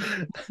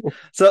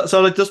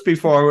 so like just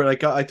before,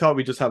 like I thought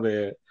we'd just have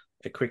a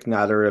quick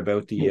natter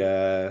about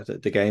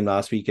the game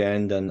last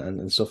weekend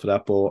and stuff like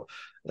that. But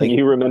like, can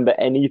you remember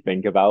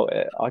anything about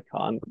it? I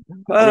can't.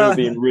 I remember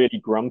being really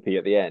grumpy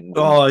at the end.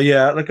 Oh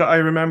yeah, like I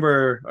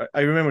remember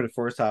the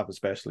first half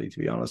especially, to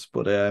be honest.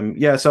 But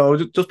yeah. So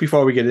just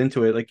before we get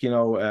into it, like, you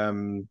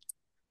know,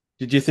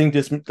 did you think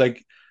this,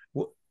 like,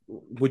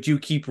 would you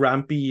keep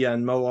Rampy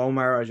and Mo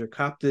Omar as your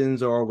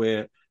captains, or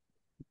with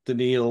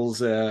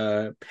Doneil's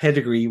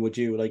pedigree, would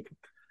you like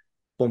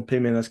bump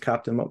him in as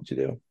captain? What would you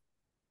do?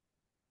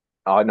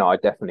 Oh no, I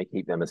definitely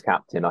keep them as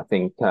captain. I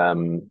think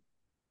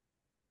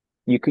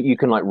you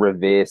can like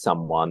revere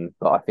someone,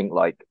 but I think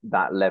like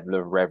that level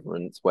of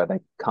reverence where they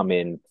come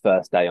in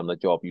first day on the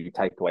job, you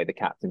take away the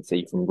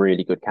captaincy from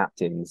really good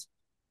captains.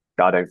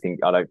 I don't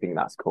think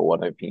that's cool. I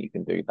don't think you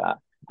can do that.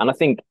 And I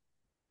think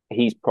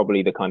he's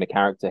probably the kind of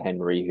character,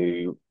 Henry,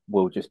 who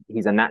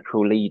he's a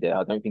natural leader.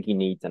 I don't think he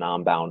needs an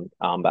armband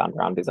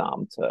around his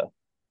arm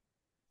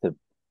to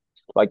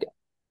like,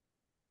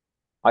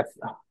 I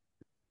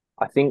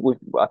think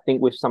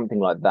with something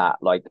like that,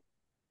 like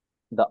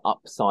the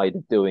upside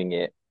of doing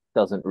it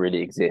doesn't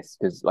really exist,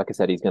 because like I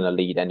said, he's going to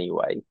lead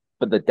anyway.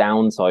 But the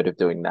downside of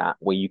doing that,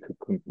 where you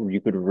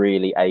could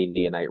really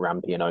alienate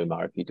Rampy and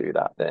Omar if you do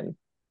that, then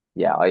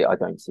yeah, I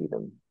don't see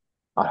them.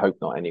 I hope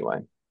not anyway.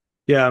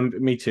 Yeah,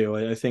 me too.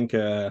 I think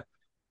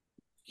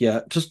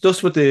yeah,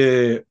 just with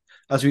the,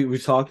 as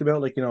we've talked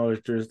about, like, you know,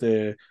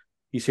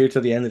 he's here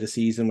till the end of the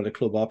season with a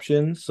club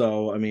option.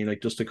 So I mean,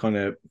 like, just to kind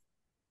of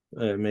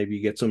maybe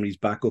get somebody's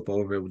backup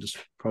over it would just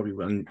probably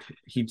run.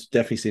 He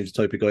definitely seems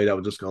the type of guy that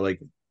would just go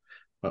like,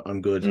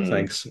 I'm good,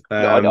 thanks.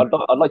 I'd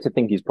like to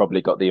think he's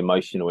probably got the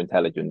emotional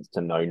intelligence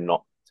to know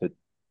not to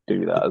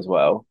do that as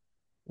well.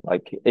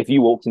 Like if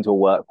you walked into a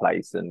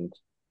workplace and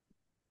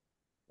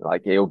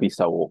like, it would be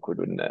so awkward,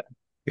 wouldn't it?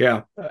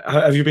 Yeah.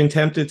 Have you been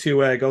tempted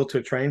to go to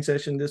a train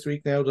session this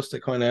week now, just to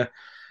kind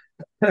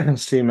of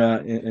see him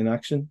in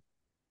action?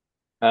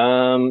 No,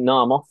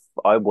 I'm off.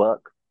 I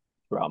work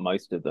throughout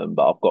most of them,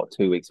 but I've got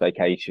 2 weeks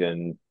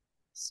vacation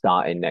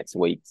starting next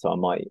week, so I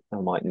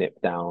might nip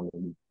down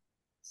and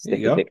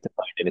stick a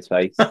dictaphone in his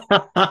face.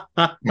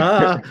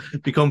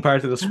 Become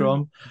part of the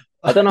scrum.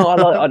 I don't know.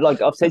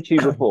 I've said to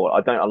you before,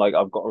 I've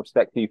got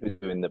respect for you for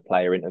doing the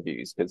player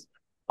interviews, because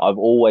I've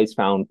always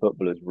found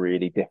footballers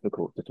really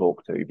difficult to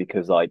talk to,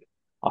 because like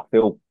I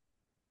feel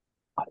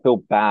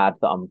bad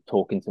that I'm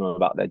talking to them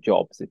about their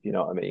jobs, if you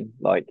know what I mean.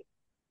 Like,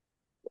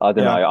 I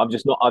don't know.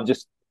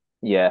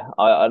 Yeah,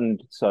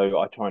 and so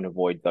I try and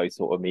avoid those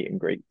sort of meet and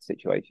greet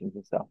situations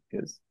and stuff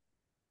because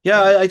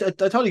Yeah, yeah, I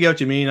totally get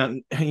what you mean,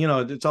 and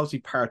it's obviously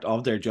part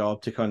of their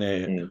job to kind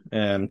of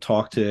mm.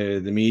 talk to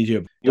the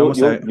media. You're Almost,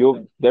 you're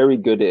you're very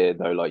good at it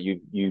though. Like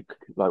you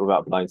like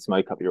without blowing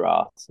smoke up your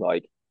ass,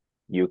 like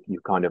you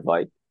kind of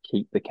like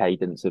keep the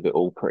cadence of it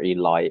all pretty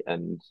light,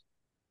 and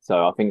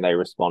so I think they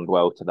respond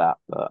well to that.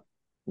 But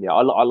yeah,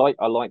 I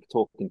like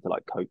talking to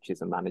like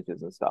coaches and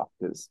managers and stuff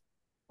because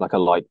like I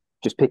like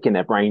just picking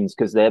their brains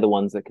because they're the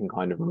ones that can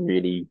kind of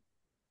really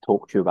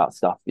talk to you about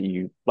stuff that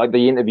you like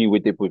the interview we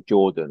did with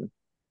Jordan,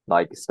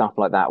 like stuff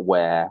like that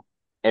where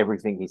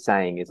everything he's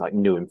saying is like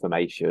new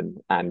information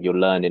and you're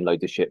learning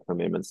loads of shit from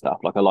him and stuff.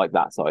 Like I like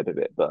that side of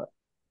it, but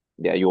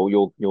yeah,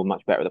 you're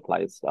much better at the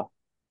players stuff.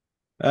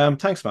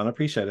 thanks, man. I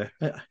appreciate it.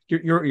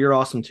 You're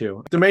awesome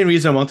too. The main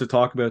reason I want to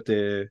talk about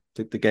the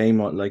game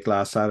like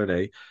last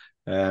Saturday,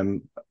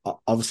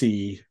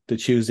 obviously the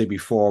Tuesday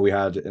before we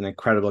had an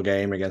incredible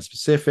game against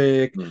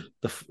Pacific. Mm.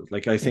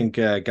 Like I think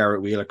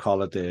Garrett Wheeler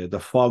called it the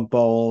fog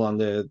bowl on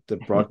the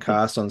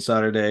broadcast on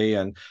Saturday,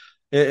 and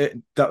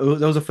that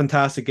was a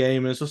fantastic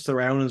game. And it's just the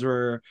surroundings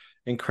were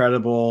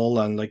incredible,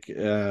 and like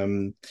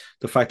the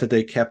fact that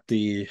they kept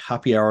the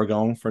happy hour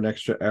going for an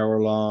extra hour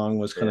long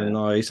was kind of Yeah.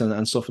 nice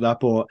and stuff like that.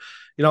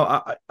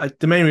 But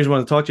the main reason I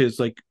want to talk to you is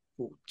like,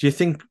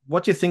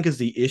 what do you think is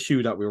the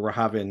issue that we were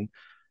having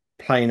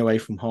playing away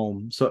from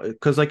home? So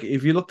because like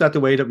if you looked at the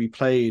way that we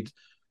played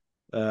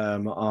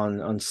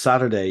on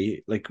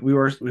Saturday, like we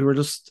were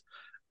just,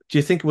 do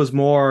you think it was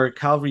more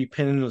Calvary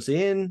pinning us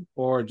in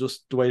or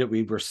just the way that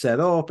we were set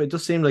up? It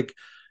just seemed like,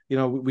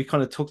 we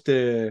kind of took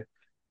the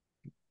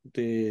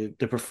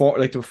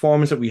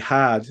performance that we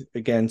had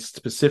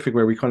against Pacific,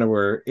 where we kind of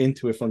were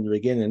into it from the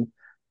beginning,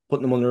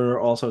 putting them under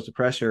all sorts of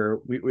pressure.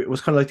 It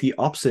was kind of like the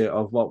opposite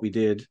of what we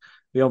did.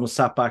 We almost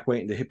sat back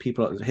waiting to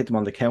hit them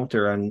on the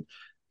counter, and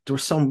there were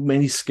so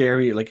many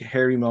scary, like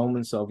hairy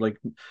moments of like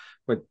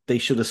where they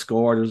should have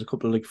scored. There was a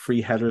couple of like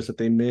free headers that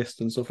they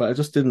missed and stuff. It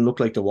just didn't look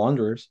like the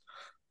Wanderers.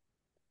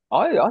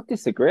 I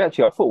disagree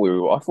actually. I thought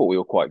we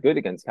were quite good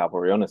against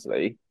Cavalry,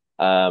 honestly.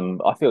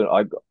 I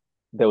feel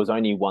there was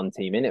only one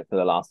team in it for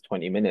the last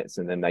 20 minutes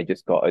and then they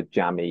just got a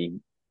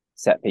jammy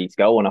set piece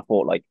goal and I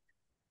thought like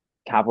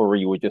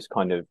Cavalry were just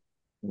kind of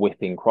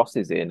whipping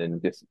crosses in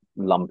and just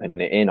lumping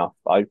it in.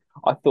 I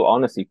thought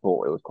honestly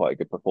thought it was quite a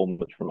good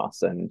performance from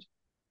us, and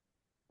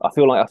I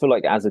feel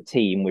like as a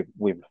team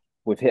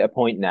we've hit a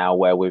point now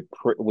where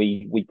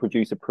we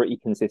produce a pretty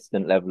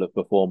consistent level of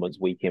performance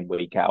week in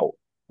week out.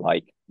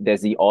 Like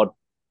there's the odd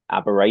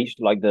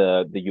aberration, like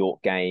the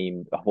York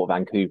game. I thought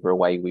Vancouver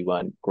away we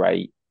weren't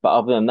great, but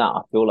other than that,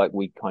 I feel like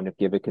we kind of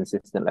give a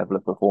consistent level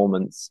of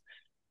performance.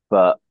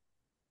 But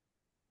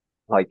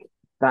like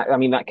that, I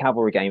mean, that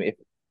Cavalry game, if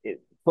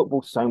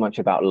football's so much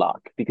about luck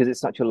because it's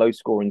such a low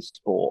scoring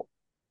sport.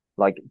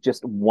 Like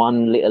just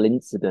one little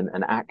incident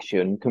and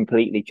action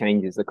completely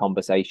changes the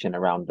conversation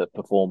around the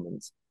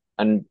performance.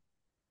 And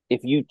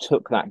if you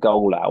took that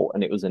goal out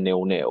and it was a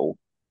 0-0,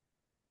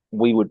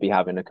 we would be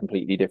having a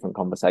completely different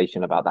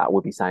conversation about that.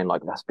 We'd be saying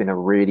like that's been a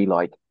really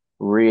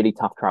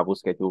tough travel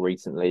schedule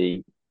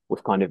recently.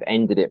 We've kind of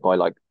ended it by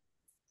like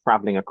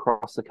traveling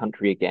across the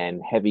country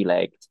again, heavy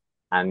legged,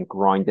 and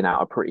grinding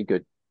out a pretty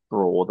good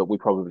draw that we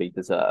probably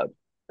deserve.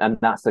 And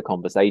that's the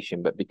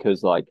conversation. But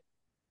because like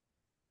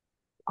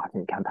I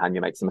think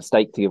Campagna makes a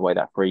mistake to give away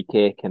that free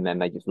kick, and then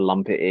they just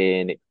lump it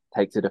in. It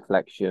takes a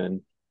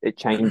deflection. It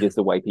changes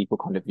the way people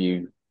kind of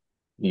viewed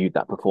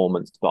that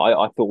performance. But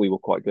I thought we were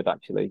quite good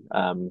actually.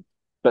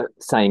 But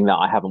saying that,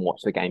 I haven't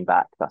watched the game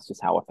back. That's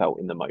just how I felt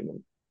in the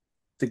moment.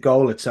 The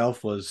goal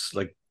itself was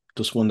like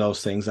just one of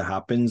those things that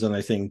happens, and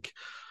I think,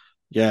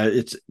 yeah,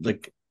 it's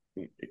like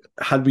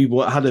had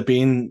it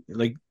been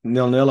like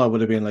 0-0, I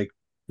would have been like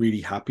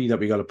really happy that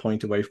we got a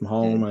point away from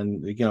home, Mm.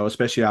 and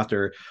especially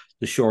after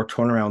the short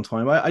turnaround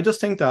time. I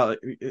just think that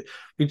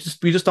we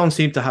just don't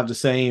seem to have the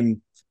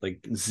same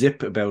like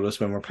zip about us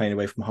when we're playing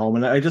away from home.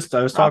 And I was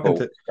talking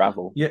to,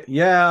 Travel.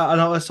 yeah,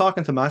 and I was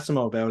talking to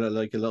Massimo about it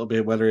like a little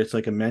bit, whether it's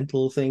like a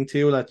mental thing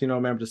too. That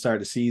remember the start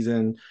of the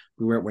season,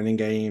 we weren't winning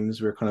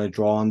games, we were kind of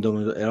drawing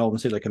them. It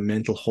almost like a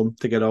mental hump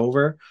to get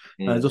over,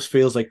 and it Mm. just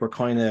feels like we're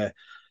kind of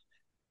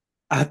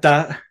at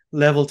that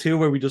level too,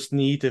 where we just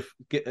need to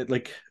get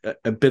like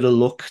a bit of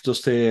luck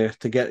just to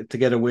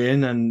get a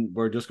win, and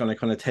we're just going to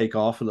kind of take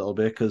off a little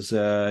bit because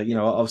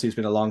obviously it's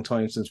been a long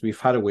time since we've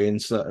had a win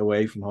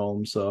away from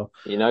home. So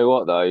You know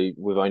what though?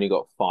 We've only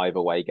got 5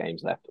 away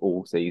games left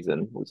all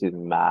season, which is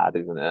mad,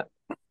 isn't it?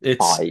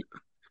 it's 5,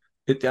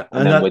 and and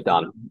then that we're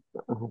done.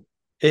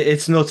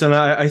 it's nuts, and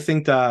I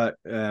think that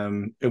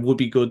it would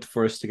be good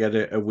for us to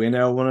get a win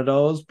out of one of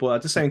those, but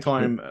at the same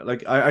time,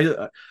 like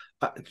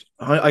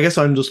I guess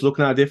I'm just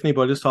looking at it differently,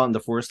 but I just thought in the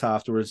first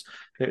half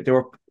they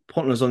were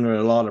putting us under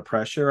a lot of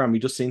pressure, and we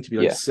just seemed to be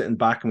like Yeah, sitting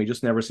back, and we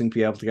just never seemed to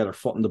be able to get our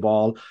foot in the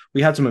ball.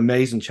 We had some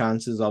amazing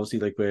chances, obviously,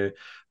 like with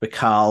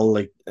Cal,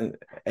 like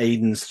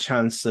Aiden's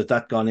chance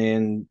that gone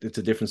in. It's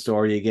a different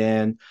story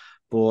again.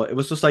 But it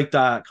was just like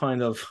that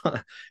kind of.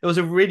 It was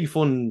a really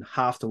fun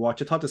half to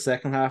watch. I thought the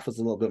second half was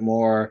a little bit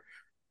more.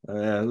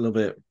 a little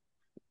bit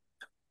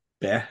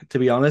to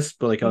be honest.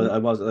 But like I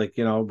was like,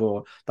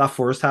 but that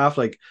first half,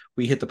 like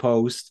we hit the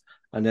post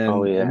and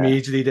Oh then yeah.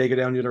 immediately they go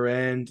down the other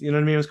end. You know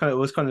what I mean? It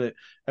was kind of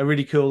a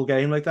really cool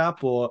game like that.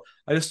 But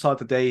I just thought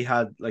that they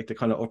had like the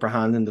kind of upper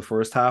hand in the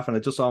first half, and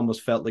it just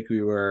almost felt like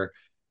we were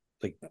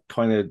like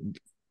kind of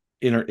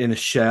in a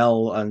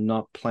shell and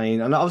not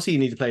playing. And obviously, you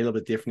need to play a little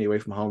bit differently away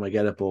from home. I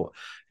get it, but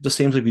it just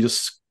seems like we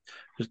just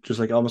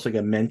like almost like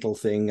a mental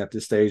thing at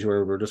this stage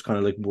where we're just kind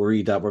of like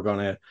worried that we're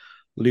gonna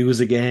lose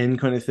again,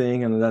 kind of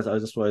thing. And that's I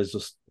just thought it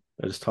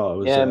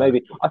was Yeah,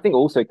 maybe. I think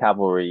also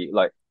Cavalry,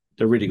 like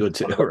they're really good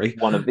too, right?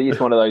 one of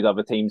those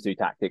other teams do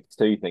tactics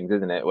two things,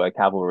 isn't it? Where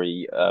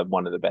Cavalry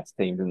one of the best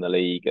teams in the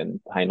league and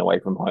playing away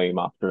from home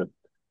after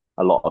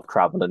a lot of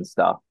travel and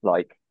stuff.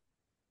 Like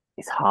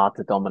it's hard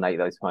to dominate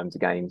those kinds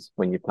of games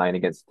when you're playing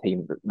against a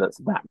team that's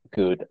that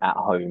good at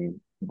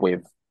home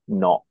with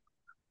not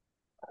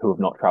who have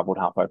not travelled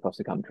halfway across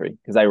the country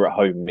because they were at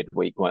home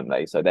midweek, weren't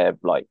they? So they're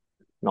like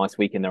nice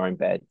week in their own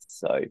beds.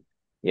 So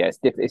yeah,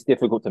 it's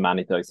difficult to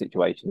manage those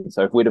situations.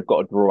 So if we'd have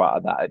got a draw out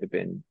of that, it'd have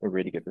been a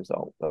really good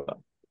result. But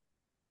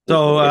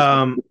So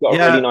we've got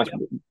a really nice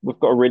we've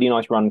got a really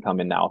nice run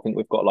coming now. I think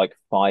we've got like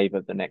 5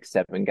 of the next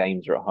 7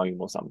 games are at home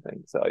or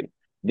something. So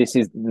this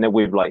is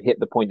we've like hit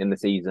the point in the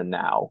season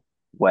now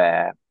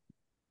where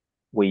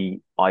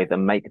we either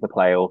make the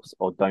playoffs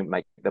or don't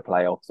make the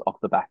playoffs off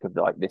the back of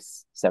like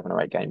this 7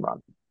 or 8 game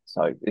run.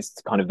 So it's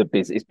kind of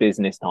it's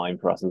business time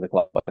for us as a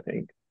club, I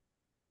think.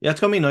 yeah, it's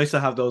gonna be nice to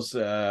have those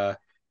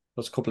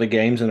couple of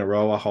games in a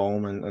row at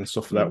home and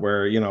stuff like that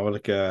where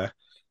like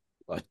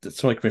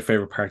it's like my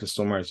favorite part of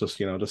summer. It's just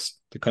just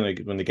the kind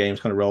of when the games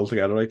kind of roll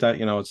together like that.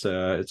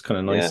 It's kind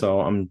of nice. Yeah.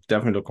 So I'm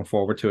definitely looking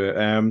forward to it.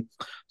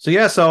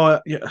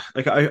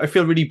 Like I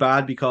feel really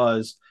bad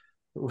because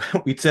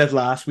we said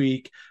last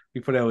week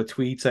we put out a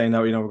tweet saying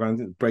that we're going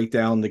to break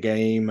down the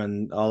game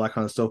and all that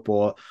kind of stuff,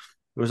 but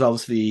there was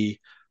obviously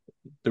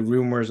the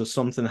rumors of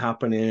something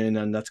happening,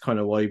 and that's kind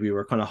of why we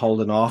were kind of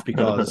holding off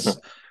because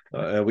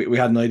we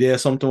had an idea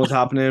something was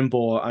happening.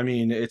 But I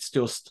mean, it's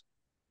just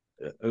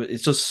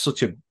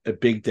such a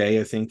big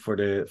day, I think, for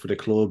the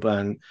club,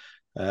 and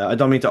I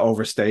don't mean to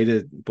overstate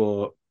it,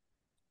 but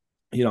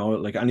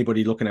like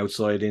anybody looking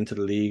outside into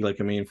the league, like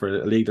I mean, for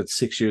a league that's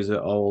 6 years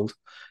old,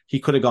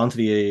 he could have gone to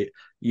the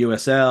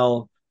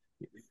USL.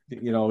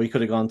 He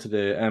could have gone to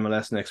the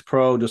MLS Next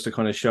Pro just to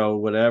kind of show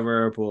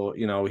whatever, but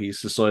he's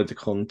decided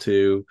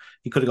to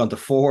he could have gone to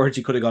Forge,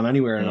 he could have gone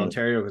anywhere in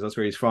Ontario because that's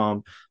where he's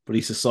from, but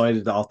he's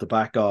decided off the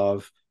back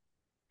of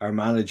our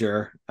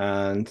manager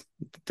and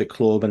the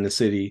club and the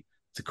city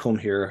to come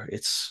here.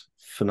 It's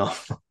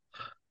phenomenal.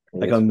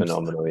 It's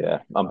phenomenal, yeah.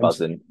 I'm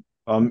buzzing.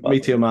 Me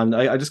too, man.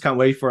 I just can't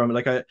wait for him.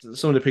 Like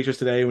some of the pictures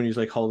today when he's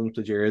like holding up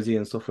the jersey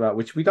and stuff like that,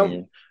 which we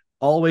don't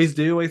always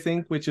do, I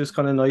think, which is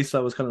kind of nice.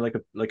 That was kind of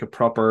like a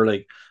proper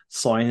like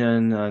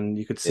signing, and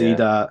you could see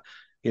that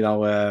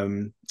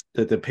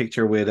the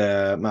picture with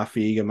Matt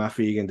Fegan. Matt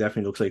Fegan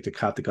definitely looks like the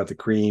cat that got the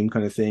cream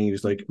kind of thing. He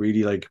was like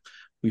really like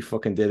we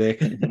fucking did it.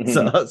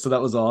 so that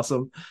was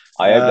awesome.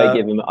 I hope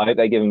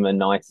they give him a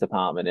nice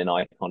apartment in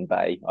Icon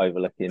Bay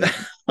overlooking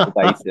the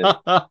basin.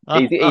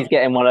 He's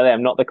getting one of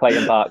them, not the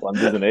Clayton Park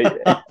ones, isn't he?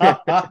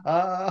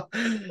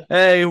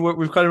 Hey,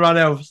 we've kind of run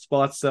out of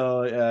spots,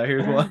 so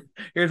here's one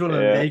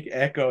to make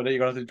Echo that you're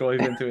gonna have to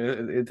drive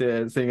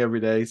into a thing every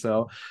day.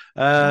 So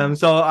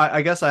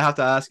I guess I have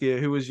to ask you,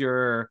 who was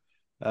your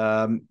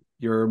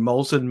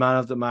Molson man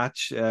of the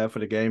match for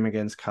the game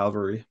against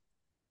Calvary?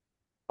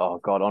 Oh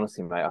God,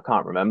 honestly, mate, I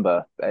can't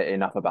remember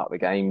enough about the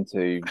game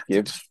to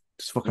give.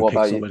 Just fucking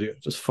pick somebody.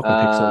 Just fucking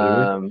pick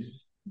somebody.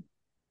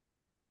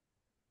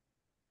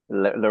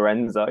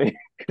 Lorenzo,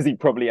 because he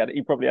probably had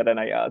an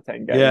 8 out of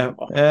 10 game.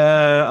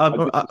 Yeah,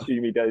 I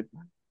assume he did.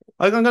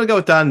 I'm gonna go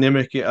with Dan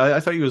Nimick.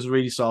 I thought he was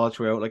really solid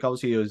throughout. Like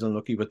obviously he was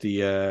unlucky with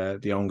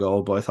the own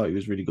goal, but I thought he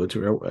was really good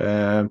throughout.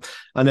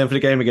 And then for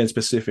the game against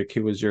Pacific,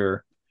 who was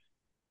your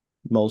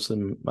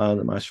Molson man of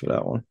the match for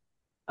that one?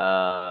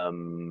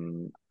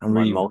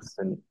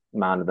 Molson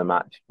man of the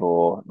match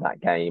for that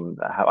game.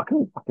 I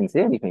can see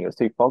anything. It was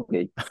too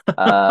foggy.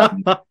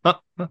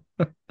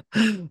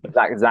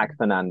 Zach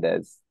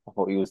Fernandez. I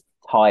thought he was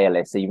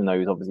tireless, even though he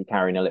was obviously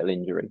carrying a little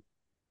injury.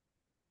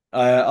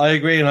 I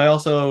agree, and I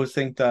also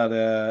think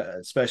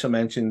that special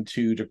mention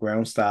to the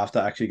ground staff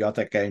that actually got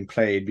that game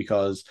played,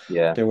 because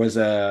there was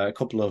a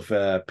couple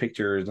of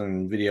pictures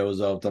and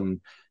videos of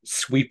them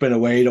sweeping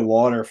away the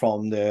water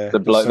from the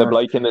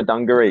bloke in the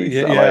dungarees.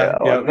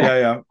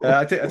 Yeah.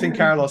 I think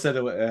Carlos said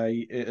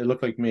it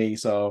looked like me,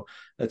 so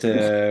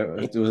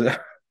it was.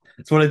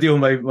 It's what I do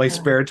in my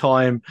spare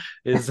time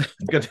is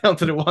go down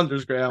to the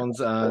Wanderers grounds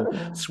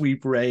and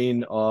sweep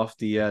rain off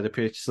the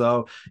pitch.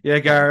 So yeah,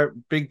 Gar,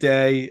 big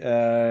day.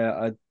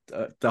 The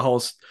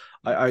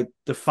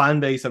fan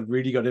base have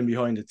really got in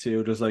behind it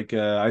too. There's like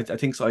I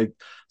think so. I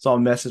saw a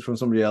message from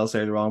somebody else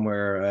earlier on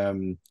where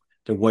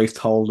the wife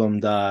told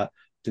them that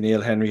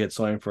Doneil Henry had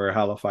signed for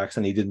Halifax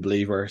and he didn't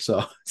believe her. So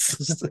I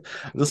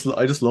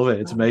just love it.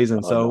 It's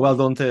amazing. So well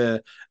done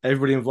to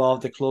everybody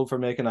involved, the club, for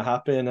making it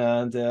happen,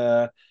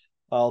 and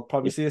I'll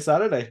probably see you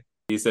Saturday.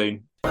 See you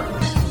soon.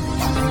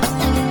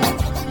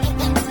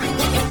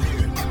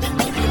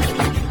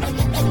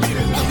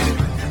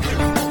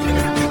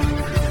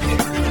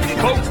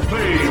 Folks,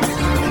 please.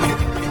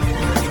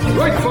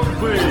 Right foot,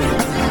 please.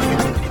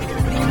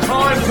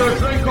 Time to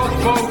drink up,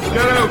 folks.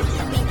 Get out.